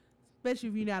 Stupid. Especially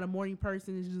if you're not a morning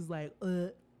person, it's just like,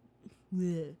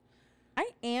 bleh. I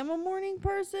am a morning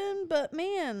person, but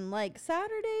man, like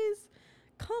Saturdays,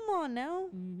 come on now.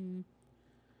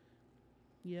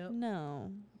 Yep.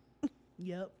 No.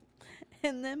 Yep.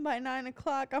 And then by 9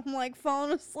 o'clock, I'm like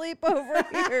falling asleep over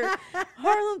here.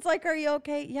 Harlan's like, "Are you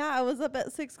okay?" "Yeah, I was up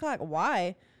at 6 o'clock."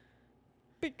 "Why?"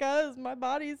 "Because my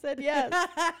body said yes."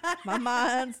 "My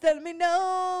mind's telling me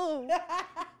no."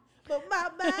 But my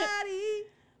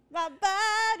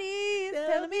body's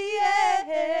telling me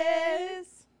yes.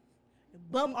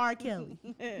 Bump R. Kelly.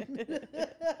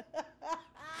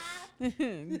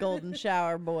 Golden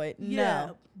shower boy. Yeah,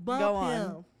 No. bump Go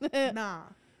on. him. Nah,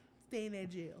 stay in that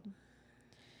jail.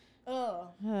 Oh,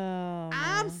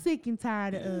 I'm sick and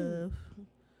tired of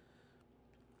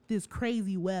this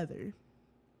crazy weather.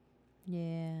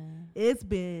 yeah. It's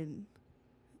been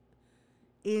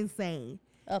insane.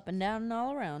 Up and down and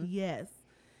all around. Yes.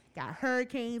 Got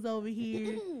hurricanes over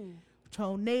here,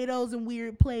 tornadoes in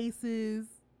weird places.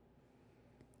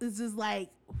 It's just like,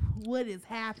 what is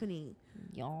happening?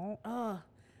 Y'all.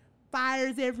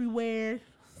 Fires everywhere.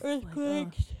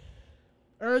 Earthquakes.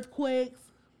 Earthquakes.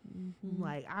 Mm-hmm.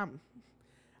 Like,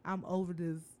 I'm over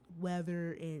this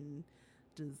weather and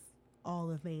just all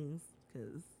the things.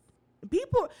 Because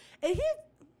people, and here's,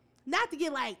 not to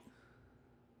get like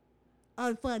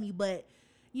unfunny, but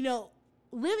you know,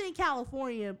 living in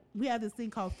California, we have this thing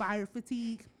called fire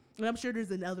fatigue. And I'm sure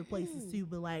there's in other places too,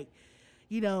 but like,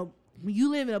 you know, when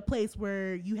you live in a place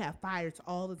where you have fires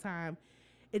all the time,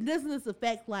 it doesn't just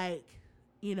affect like,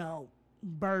 you know,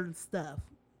 burn stuff.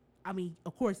 I mean,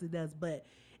 of course it does, but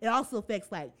it also affects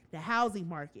like the housing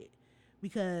market,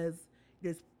 because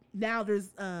there's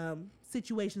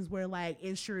situations where like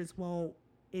insurance won't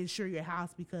insure your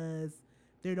house because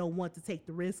they don't want to take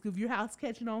the risk of your house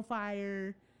catching on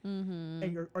fire. Mm-hmm.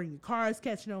 And your car is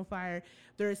catching on fire.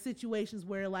 There are situations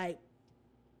where like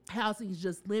housing is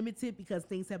just limited because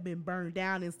things have been burned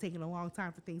down and it's taking a long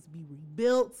time for things to be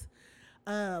rebuilt.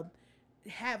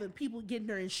 Having people getting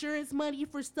their insurance money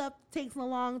for stuff takes a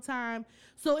long time.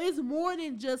 So it's more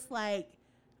than just like,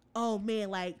 oh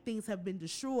man, like things have been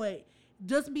destroyed.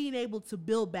 Just being able to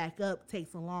build back up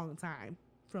takes a long time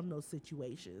from those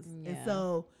situations. Yeah. And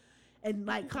so, and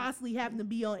like constantly having to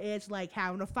be on edge, like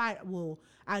having a fire. Well,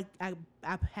 I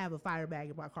have a fire bag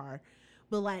in my car,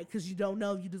 but like, cause you don't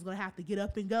know, you're just gonna have to get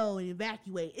up and go and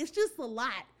evacuate. It's just a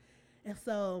lot. And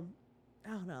so, I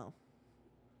don't know.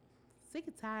 Sick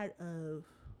and tired of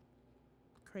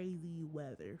crazy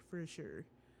weather for sure.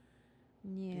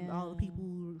 Yeah. And all the people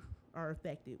who are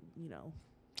affected, you know,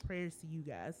 prayers to you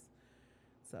guys.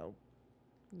 So,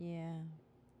 Yeah.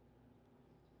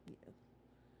 yeah.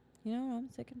 You know what I'm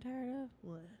sick and tired of?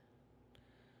 What?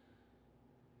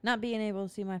 Not being able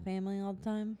to see my family all the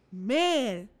time.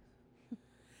 Man.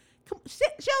 Come,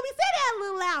 Shelby, say that a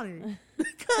little louder.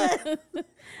 Because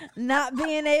Not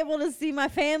being able to see my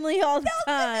family all the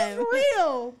time. it's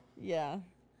real. Yeah.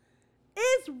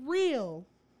 It's real.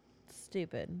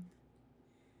 Stupid.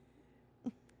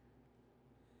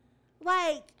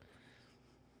 Like,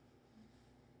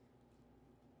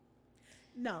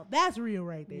 no, that's real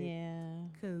right there. Yeah.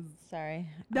 Because, Sorry.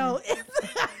 no, it's,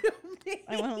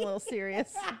 I went a little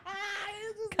serious.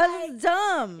 It's just Because like, it's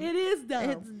dumb. it is dumb.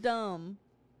 It's dumb.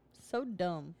 So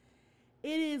dumb.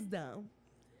 It is dumb.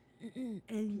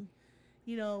 And,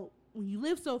 you know, when you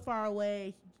live so far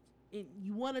away and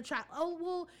you want to try, oh,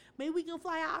 well, maybe we can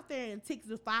fly out there and tickets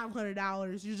are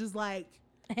 $500. You're just like,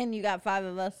 And you got 5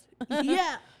 of us.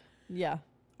 yeah. Yeah.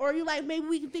 Or you're like, maybe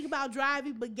we can think about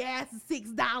driving, but gas is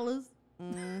 $6.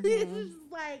 Mhm. It's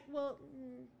just like, well,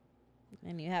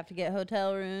 And you have to get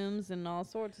hotel rooms and all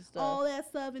sorts of stuff. all that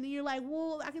stuff. And then you're like,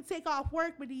 well, I can take off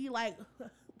work, but then you're like,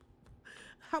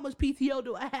 how much PTO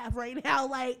do I have right now?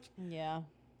 Like, Yeah.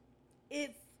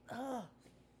 it's,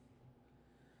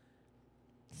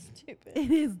 Stupid.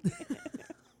 it is.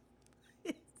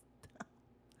 It's dumb.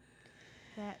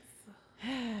 That's,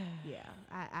 yeah,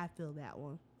 I feel that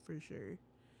one for sure.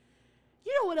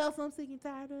 You know what else I'm sick and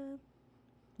tired of?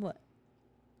 What?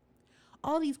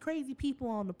 All these crazy people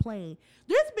on the plane.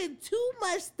 There's been too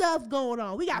much stuff going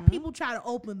on. We got people trying to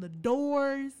open the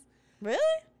doors. Really?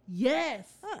 Yes.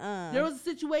 Uh-uh. There was a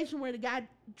situation where the guy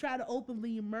tried to open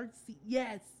the emergency.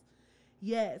 Yes.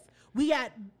 Yes. We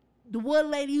got the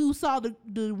one lady who saw the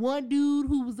one dude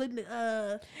who was in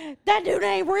the That dude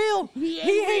ain't real. he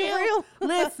ain't real.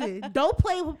 Listen, don't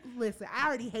play with I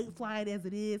already hate flying as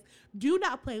it is. Do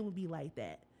not play with me like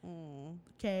that.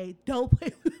 Okay? Don't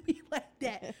play with me like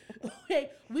that. Okay?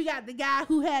 We got the guy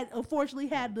who unfortunately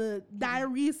had the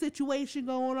diarrhea situation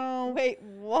going on. Wait,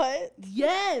 what?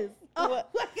 Yes. Oh What?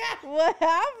 my God. What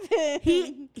happened?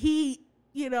 He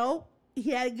you know, he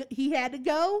had to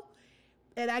go,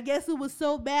 and I guess it was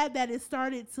so bad that it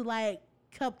started to like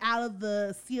come out of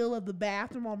the seal of the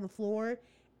bathroom on the floor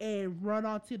and run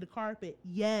onto the carpet.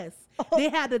 Yes. They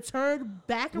had to turn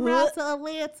back around to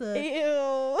Atlanta.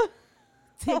 Ew.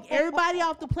 Take everybody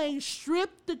off the plane,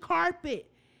 strip the carpet,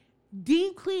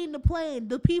 deep clean the plane.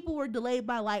 The people were delayed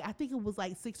by like, I think it was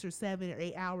like 6 or 7 or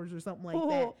 8 hours or something like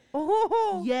that.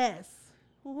 Oh. Yes.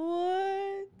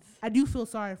 What? I do feel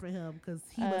sorry for him because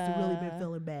he must have really been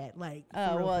feeling bad. Like,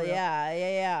 Oh, real, well,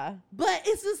 yeah. But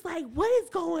it's just like, what is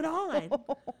going on?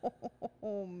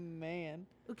 Oh, man.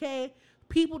 Okay?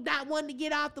 People not wanting to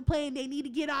get off the plane. They need to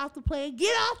get off the plane.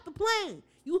 Get off the plane.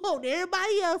 You hold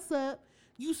everybody else up.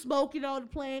 You smoking on the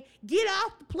plane. Get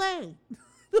off the plane.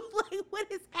 Like,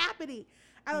 what is happening?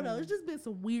 I don't know. It's just been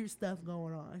some weird stuff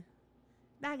going on.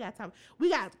 Now I got time. We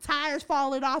got tires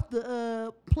falling off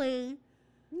the plane.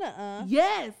 Nuh-uh.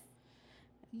 Yes.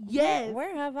 Yes.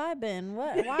 Where have I been?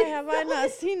 Why have I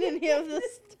not seen any of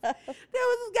this stuff? There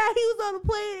was this guy, he was on the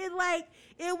plane and like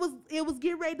it was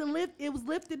getting ready to lift, it was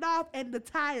lifting off and the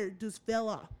tire just fell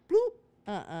off.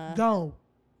 Bloop. Go.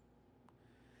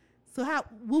 So how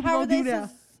what we gonna do now?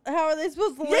 How are they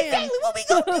supposed to land? Exactly what we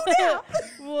gonna do now?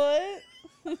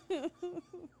 What?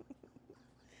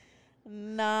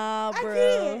 Nah,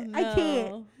 bro. I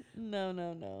can't.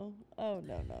 No. Oh,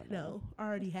 no. No, I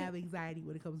already have anxiety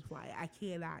when it comes to flying. I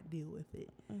cannot deal with it.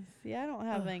 See, I don't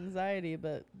have anxiety,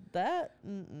 but that,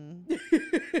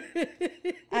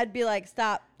 I'd be like,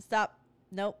 stop,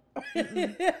 nope.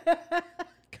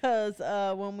 Because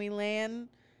when we land,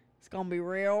 it's going to be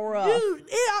real rough. Dude,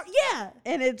 yeah.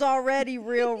 And it's already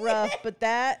real rough, but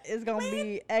that is going to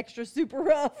be extra super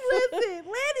rough. Listen,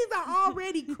 landings are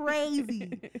already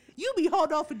crazy. You be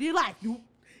holding on for dear life. You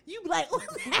be like,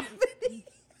 what's happening?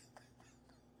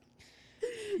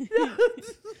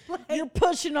 You're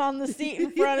pushing on the seat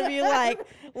in front of you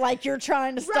like you're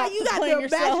trying to stop right, you the got plane the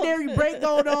yourself. imaginary brake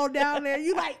going on down there.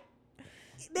 You like,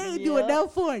 they ain't doing nothing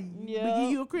for you. Yep. But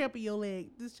give you a cramp in your leg.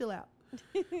 Just chill out.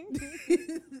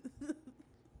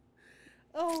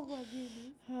 Oh my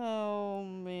goodness. Oh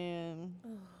man.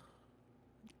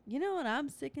 You know what I'm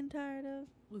sick and tired of?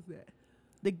 What's that?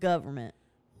 The government.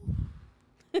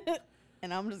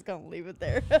 And I'm just gonna leave it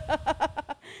there.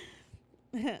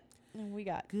 And we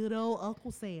got Good old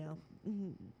Uncle Sam.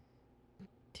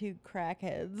 2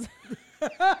 crackheads.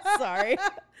 Sorry.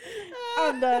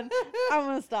 I'm done. I'm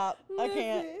gonna stop. I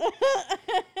can't.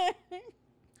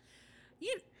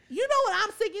 You know what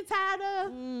I'm sick and tired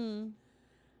of?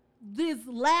 This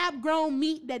lab grown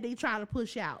meat that they trying to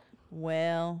push out.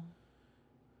 Well,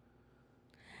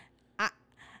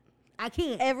 I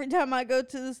can't. every time I go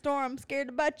to the store, I'm scared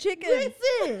to buy chicken.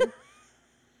 Listen.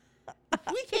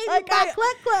 We can't even buy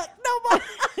cluck cluck no more.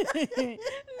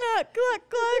 Not cluck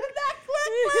cluck. Not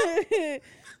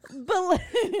cluck cluck.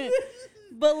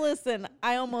 But listen,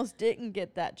 I almost didn't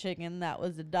get that chicken. That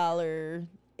was $1.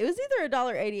 It was either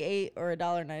 $1.88 or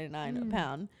 $1.99 a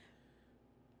pound.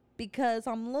 Because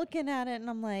I'm looking at it and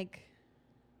I'm like,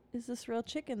 is this real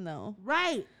chicken though?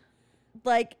 Right.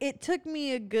 Like, it took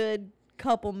me a good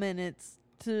couple minutes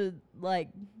to like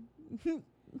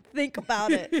think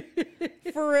about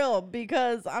it for real,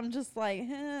 because I'm just like,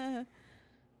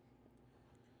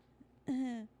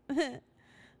 I'm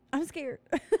scared.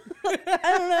 I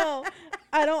don't know.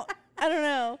 I don't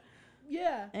know.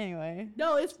 Yeah. Anyway.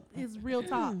 No, it's real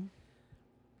talk.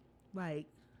 Like,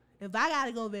 if I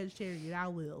gotta go vegetarian, I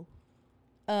will.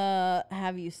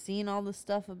 Have you seen all the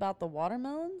stuff about the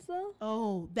watermelons though?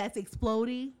 Oh, that's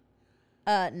exploding?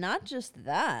 Not just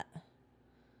that.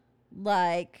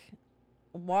 Like,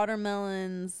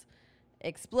 watermelons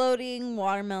exploding,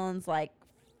 watermelons like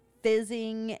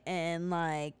fizzing and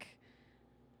like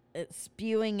it's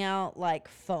spewing out like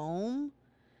foam.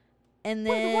 And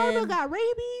then the watermelon got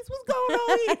rabies? What's going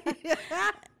on here?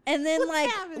 and then What's like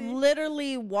happening?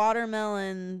 literally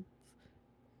watermelon,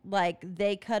 like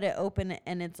they cut it open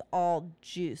and it's all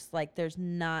juice. Like there's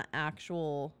not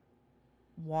actual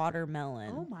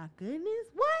watermelon. Oh my goodness.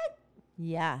 What?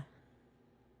 Yeah.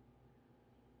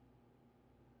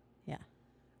 Yeah.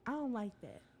 I don't like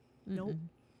that. Nope.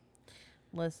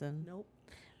 Listen. Nope.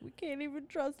 We can't even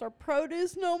trust our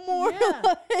produce no more. Yeah.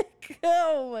 Like,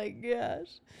 oh my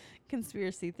gosh.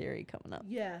 Conspiracy theory coming up.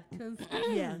 Yeah.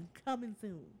 Yeah. Coming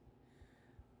soon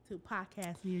to a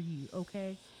podcast near you,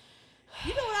 okay?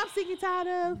 You know what I'm sick and tired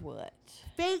of? What?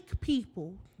 Fake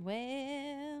people.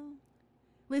 Well.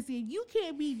 Listen, if you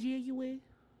can't be genuine,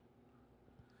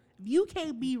 if you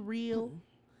can't be real,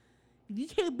 if you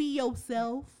can't be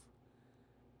yourself,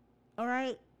 all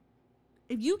right?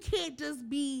 If you can't just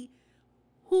be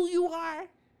who you are,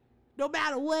 no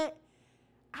matter what,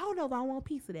 I don't know if I want a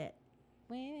piece of that.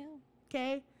 Well.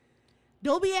 Okay?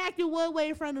 Don't be acting one way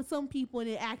in front of some people and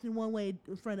then acting one way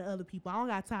in front of other people. I don't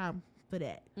got time for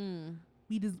that. Mm.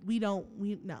 We no.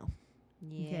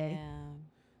 Yeah. Okay.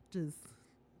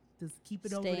 Just keep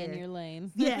it over there. Stay in your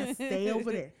lane. Yeah, stay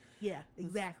over there. Yeah,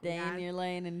 exactly. Stay in your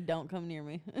lane and don't come near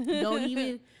me.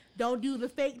 Don't do the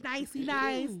fake nicey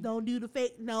nice. Don't do the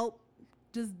fake, nope.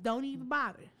 Just don't even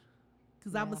bother.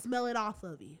 Because I'm going to smell it off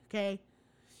of you, okay?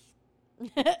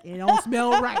 It don't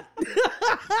smell right.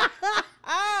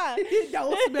 It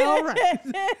don't smell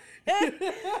right.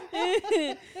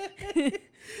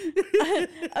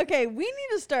 Okay, we need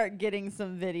to start getting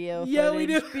some video footage. Yeah, we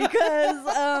do.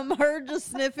 Because her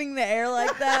just sniffing the air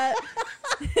like that.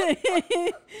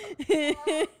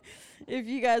 If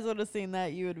you guys would have seen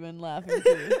that, you would have been laughing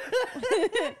too.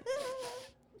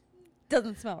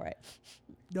 Doesn't smell right.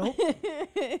 Nope.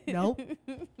 Nope.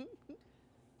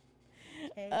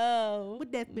 Okay. Oh.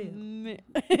 What that feel?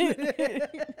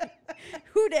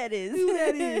 Who that is? Who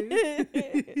that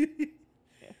is?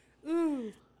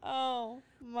 Ooh. Oh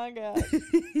my God.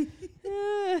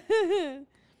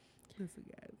 Listen,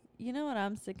 guys. You know what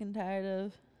I'm sick and tired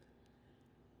of?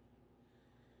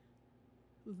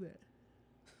 What's that?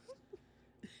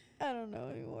 I don't know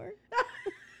anymore.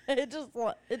 It just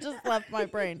left my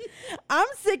brain. I'm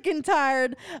sick and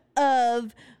tired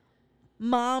of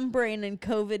mom brain and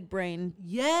COVID brain.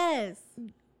 Yes.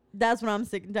 That's what I'm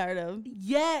sick and tired of.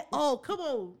 Yeah. Oh, come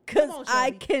on. Because Come on,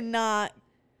 I Shelby. cannot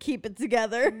keep it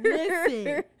together.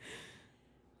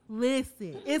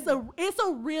 Listen. It's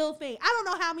a real thing. I don't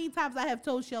know how many times I have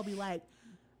told Shelby, like,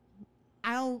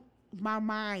 my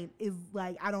mind is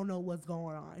like, I don't know what's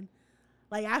going on.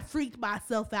 Like, I freaked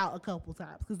myself out a couple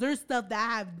times because there's stuff that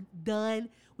I have done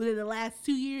within the last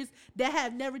 2 years that I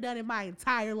have never done in my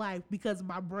entire life because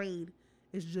my brain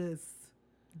is just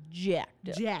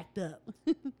jacked up.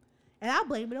 And I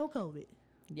blame it on COVID.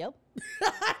 Yep.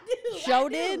 I do. Sure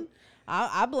did.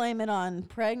 I blame it on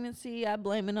pregnancy. I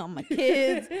blame it on my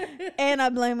kids. And I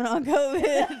blame it on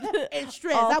COVID. And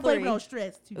stress. All I blame three. it on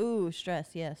stress, too. Ooh,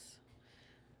 stress, yes.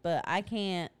 But I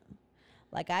can't.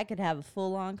 Like, I could have a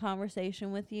full-on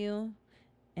conversation with you,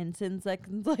 and 10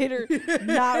 seconds later,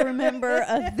 not remember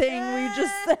a thing we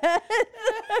just said.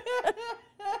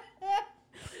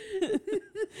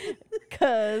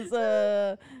 Because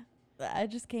I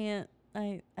just can't.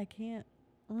 I can't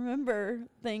remember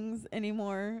things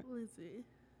anymore. Listen.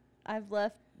 I've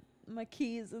left my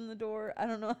keys in the door I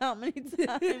don't know how many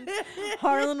times.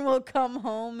 Harlan will come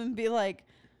home and be like,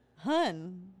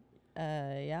 "Hun,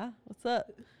 yeah, what's up?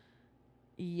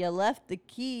 You left the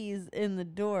keys in the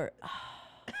door."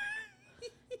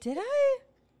 Did I?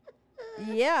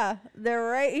 Yeah, they're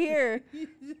right here.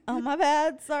 Oh, my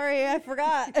bad. Sorry, I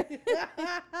forgot.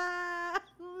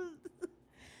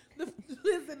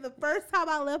 Listen, the first time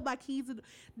I left my keys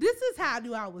this is how I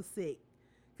knew I was sick.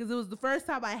 Because it was the first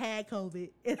time I had COVID.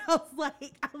 And I was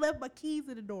like, I left my keys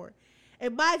in the door.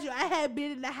 And mind you, I had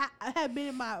been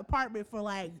in my apartment for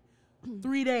like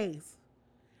 3 days.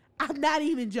 I'm not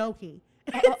even joking.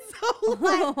 And so,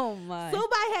 like,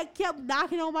 somebody had kept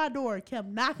knocking on my door. And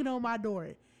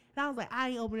I was like, I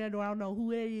ain't opening that door. I don't know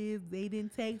who it is. They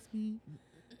didn't text me.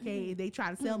 Okay, if they try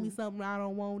to sell me something, I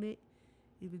don't want it.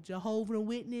 If it's Jehovah's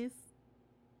Witness,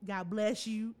 God bless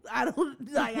you. I don't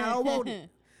want it.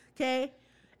 Okay?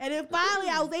 And then finally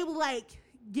I was able to like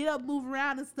get up, move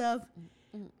around and stuff.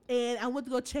 And I went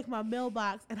to go check my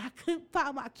mailbox and I couldn't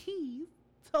find my keys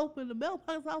to open the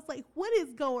mailbox. I was like, what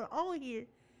is going on here?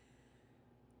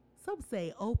 Some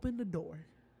say open the door.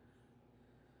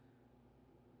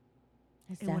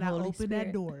 And when I opened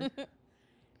that door,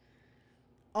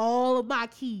 all of my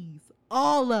keys,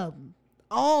 all of them,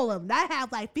 I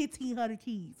have like 1,500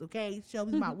 keys, okay?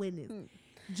 Shelby's my witness.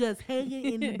 Just hanging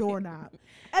in the doorknob. And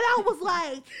I was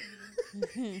like,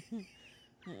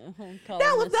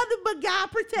 that was nothing but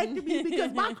God protecting me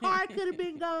because my car could have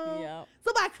been gone. Yep.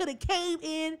 Somebody could have came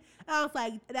in. And I was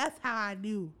like, that's how I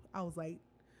knew. I was like,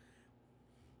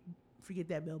 forget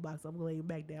that mailbox. I'm going to lay it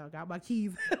back down. Got my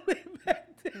keys.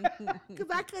 Because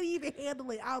I couldn't even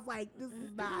handle it. I was like, this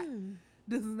is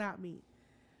not me.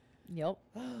 Yep.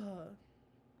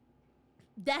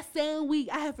 That same week,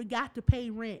 I had forgot to pay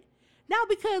rent. Not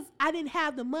because I didn't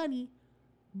have the money,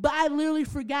 but I literally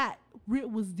forgot rent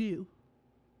was due.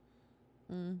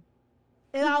 And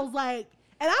I was like,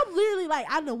 and I'm literally like,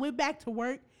 I done went back to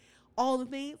work, all the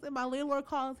things, and my landlord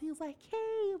calls. He was like,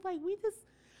 hey, like, we just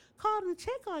called to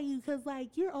check on you because,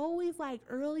 like, you're always, like,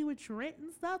 early with your rent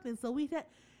and stuff. And so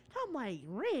I'm like,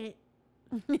 rent?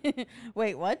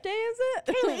 Wait, what day is it?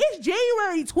 Kayla, it's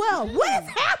January 12th. What is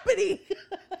happening?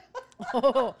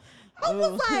 I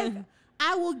was like,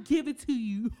 I will give it to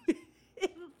you in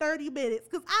 30 minutes.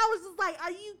 Because I was just like,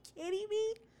 are you kidding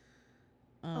me?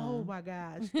 Oh my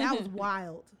gosh, that was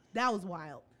wild. That was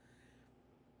wild.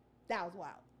 That was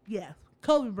wild. Yeah,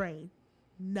 COVID brain.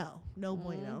 No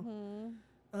bueno.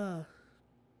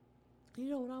 You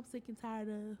know what I'm sick and tired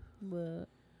of? What?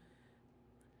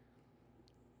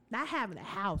 Not having a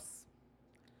house.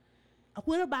 I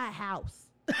want to buy a house.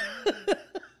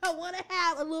 I want to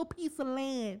have a little piece of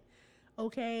land,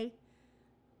 okay?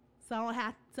 So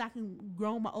I can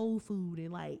grow my own food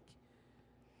and like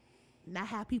not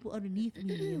have people underneath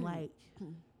me and like,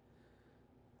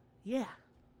 yeah.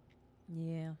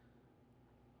 Yeah.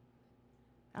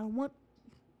 I don't want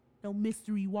no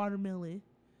mystery watermelon.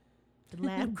 The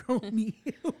lab grow me.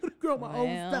 I want to grow my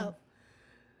own stuff.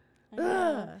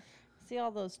 See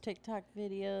all those TikTok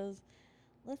videos.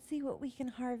 Let's see what we can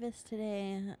harvest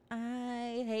today.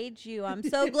 I hate you. I'm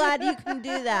so glad you can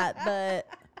do that, but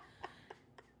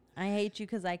I hate you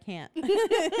because I can't.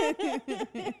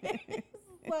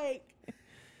 Like,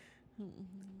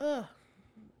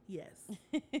 yes.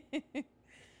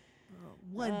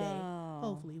 One day.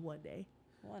 Hopefully one day.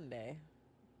 One day.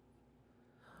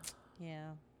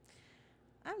 Yeah.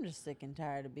 I'm just sick and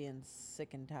tired of being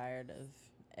sick and tired of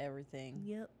everything.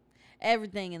 Yep.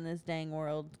 Everything in this dang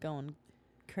world's going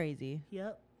crazy.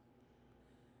 Yep.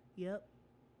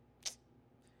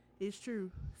 It's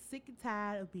true. Sick and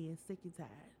tired of being sick and tired.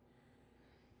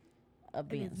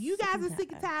 And if you guys are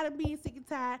sick and tired of being sick and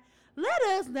tired, let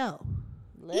us know.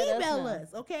 Email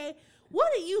us, okay?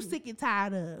 What are you sick and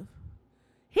tired of?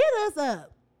 Hit us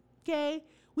up, okay?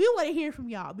 We want to hear from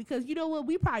y'all because you know what?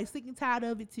 We probably sick and tired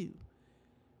of it too.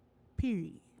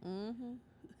 Period. You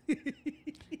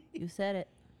said it.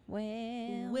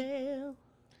 Well.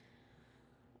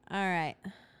 All right.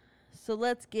 So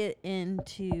let's get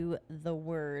into the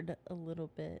word a little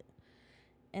bit.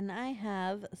 And I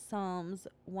have Psalms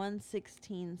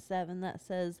 116:7 that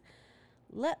says,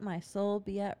 "Let my soul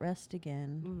be at rest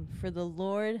again, for the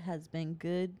Lord has been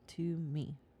good to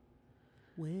me."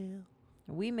 Well,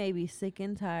 we may be sick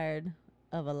and tired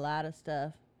of a lot of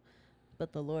stuff,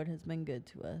 but the Lord has been good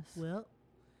to us. Well,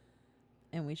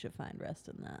 and we should find rest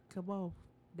in that. Come on.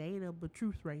 They ain't nothing but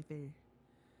truth right there.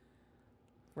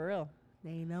 For real.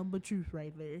 They ain't nothing but truth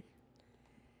right there.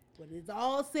 When it's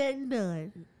all said and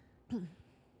done,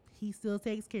 he still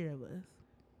takes care of us.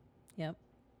 Yep.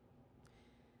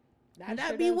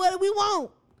 Not be what we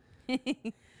want.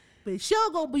 But it sure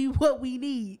gonna be what we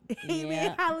need. Amen.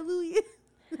 Yeah. Hallelujah.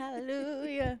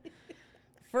 Hallelujah.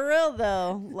 For real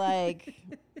though, like,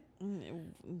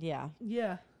 yeah.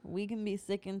 Yeah. We can be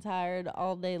sick and tired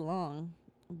all day long,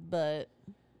 but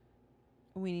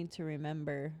we need to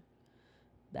remember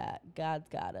that God's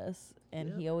got us,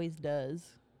 and He always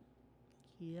does.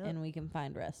 Yep. And we can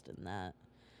find rest in that.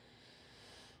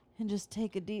 And just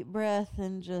take a deep breath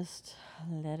and just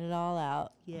let it all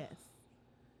out. Yes.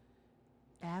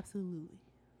 Absolutely.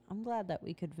 I'm glad that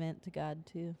we could vent to God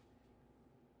too.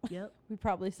 Yep. We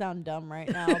probably sound dumb right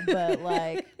now, but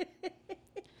like,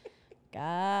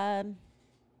 God,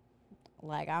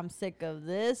 like, I'm sick of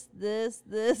this,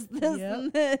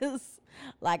 and this.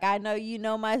 Like, I know you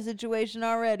know my situation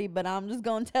already, but I'm just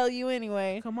going to tell you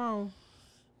anyway. Come on.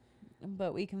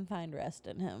 But we can find rest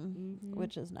in Him,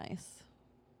 which is nice.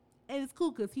 And it's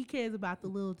cool because He cares about the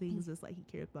little things just like He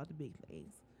cares about the big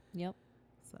things. Yep.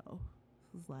 So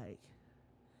it's like,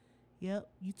 yep,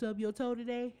 you stub your toe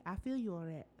today. I feel you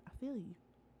on that. I feel you.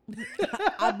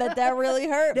 I bet that really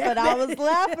hurt, but I was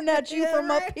laughing at you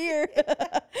from up here.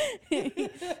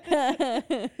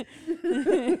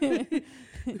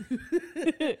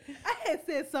 I had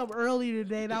said something earlier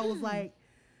today, and I was like,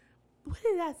 "What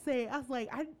did I say?" I was like,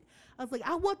 "I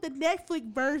want the Netflix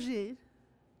version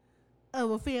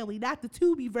of a family, not the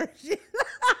Tubi version."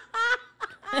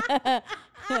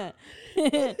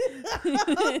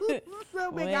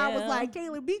 So big, I was like,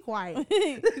 "Caleb, be quiet.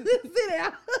 Sit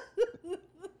down."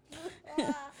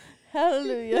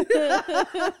 Hallelujah.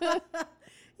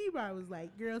 He probably was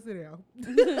like, "Girl, sit down."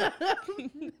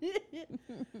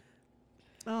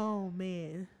 Oh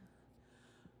man.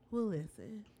 Well,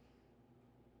 listen.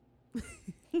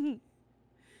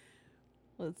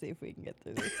 Let's see if we can get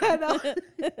through this. I know.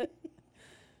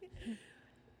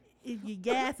 If your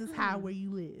gas is high where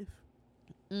you live.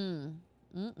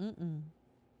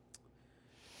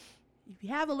 If you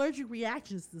have allergic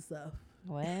reactions to stuff.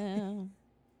 Well.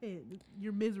 And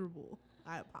you're miserable.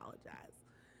 I apologize.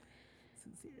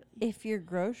 Sincerely. If your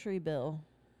grocery bill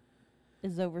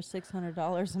is over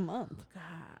 $600 a month.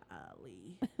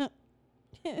 Golly.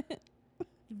 If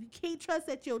you can't trust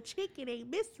that your chicken ain't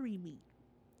mystery meat.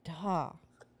 Duh.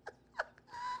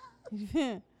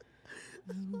 Like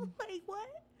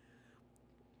what?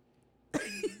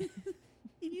 If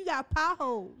you got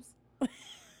potholes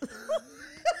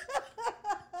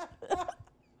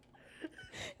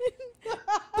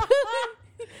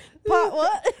Pot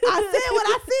what? I said what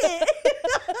I said.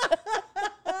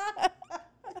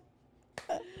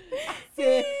 I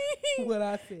said what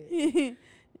I said.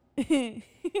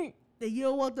 That you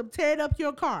don't want them tearing up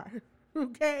your car.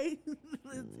 Okay?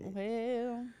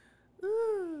 Well,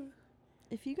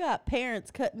 if you got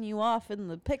parents cutting you off in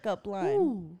the pickup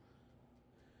line.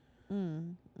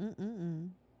 Ooh.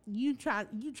 You try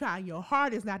your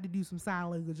hardest not to do some sign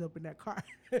language up in that car.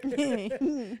 I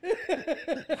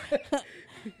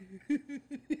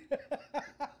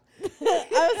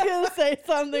was gonna say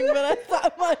something, but I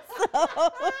stopped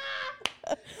myself.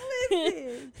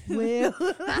 Listen. Well,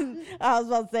 I was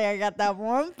about to say I got that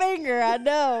one finger. I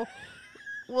know.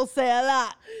 We'll say a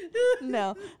lot.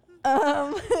 No.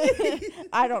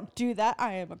 I don't do that.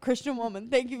 I am a Christian woman.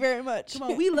 Thank you very much. come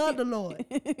on, we love the Lord.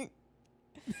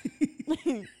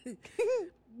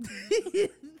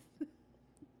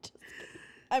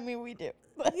 I mean, we do.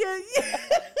 Yeah.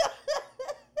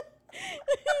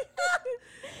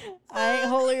 I ain't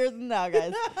holier than thou,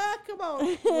 guys. Come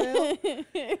on.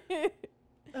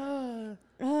 Well,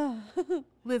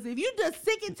 listen, if you just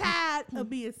sick and tired of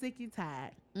being sick and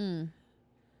tired,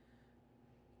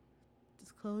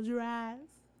 just close your eyes.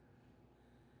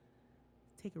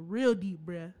 Take a real deep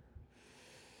breath.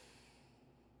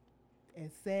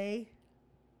 And say,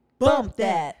 Bump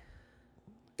that.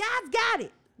 God's got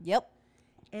it. Yep.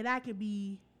 And I can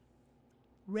be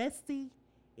resting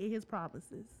in his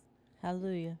promises.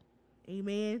 Hallelujah.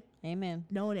 Amen. Amen.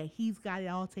 Knowing that he's got it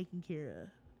all taken care of.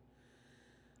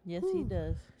 Yes, he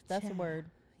does. That's a word.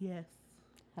 Yes.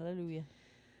 Hallelujah.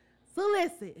 So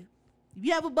listen, if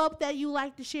you have a bump that you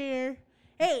like to share,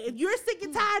 hey, if you're sick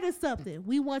and tired of something,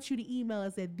 we want you to email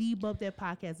us at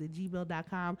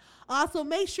thebumpthatpodcast@gmail.com. Also,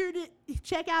 make sure to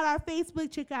check out our Facebook,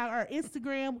 check out our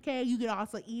Instagram, okay? You can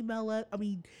also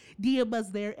DM us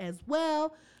there as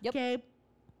well, Yep. okay?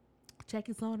 Check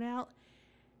us on out.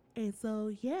 And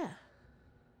so, yeah.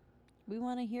 We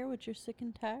want to hear what you're sick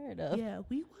and tired of. Yeah,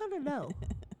 we want to know.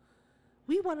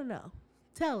 We want to know.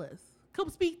 Tell us. Come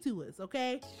speak to us,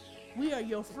 okay? We are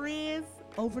your friends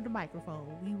over the microphone.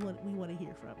 We want to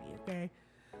hear from you, okay?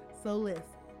 So listen.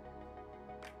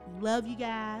 We love you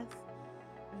guys.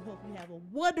 We hope you have a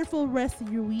wonderful rest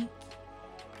of your week.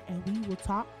 And we will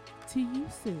talk to you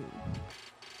soon.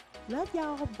 Love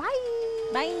y'all. Bye.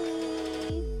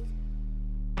 Bye.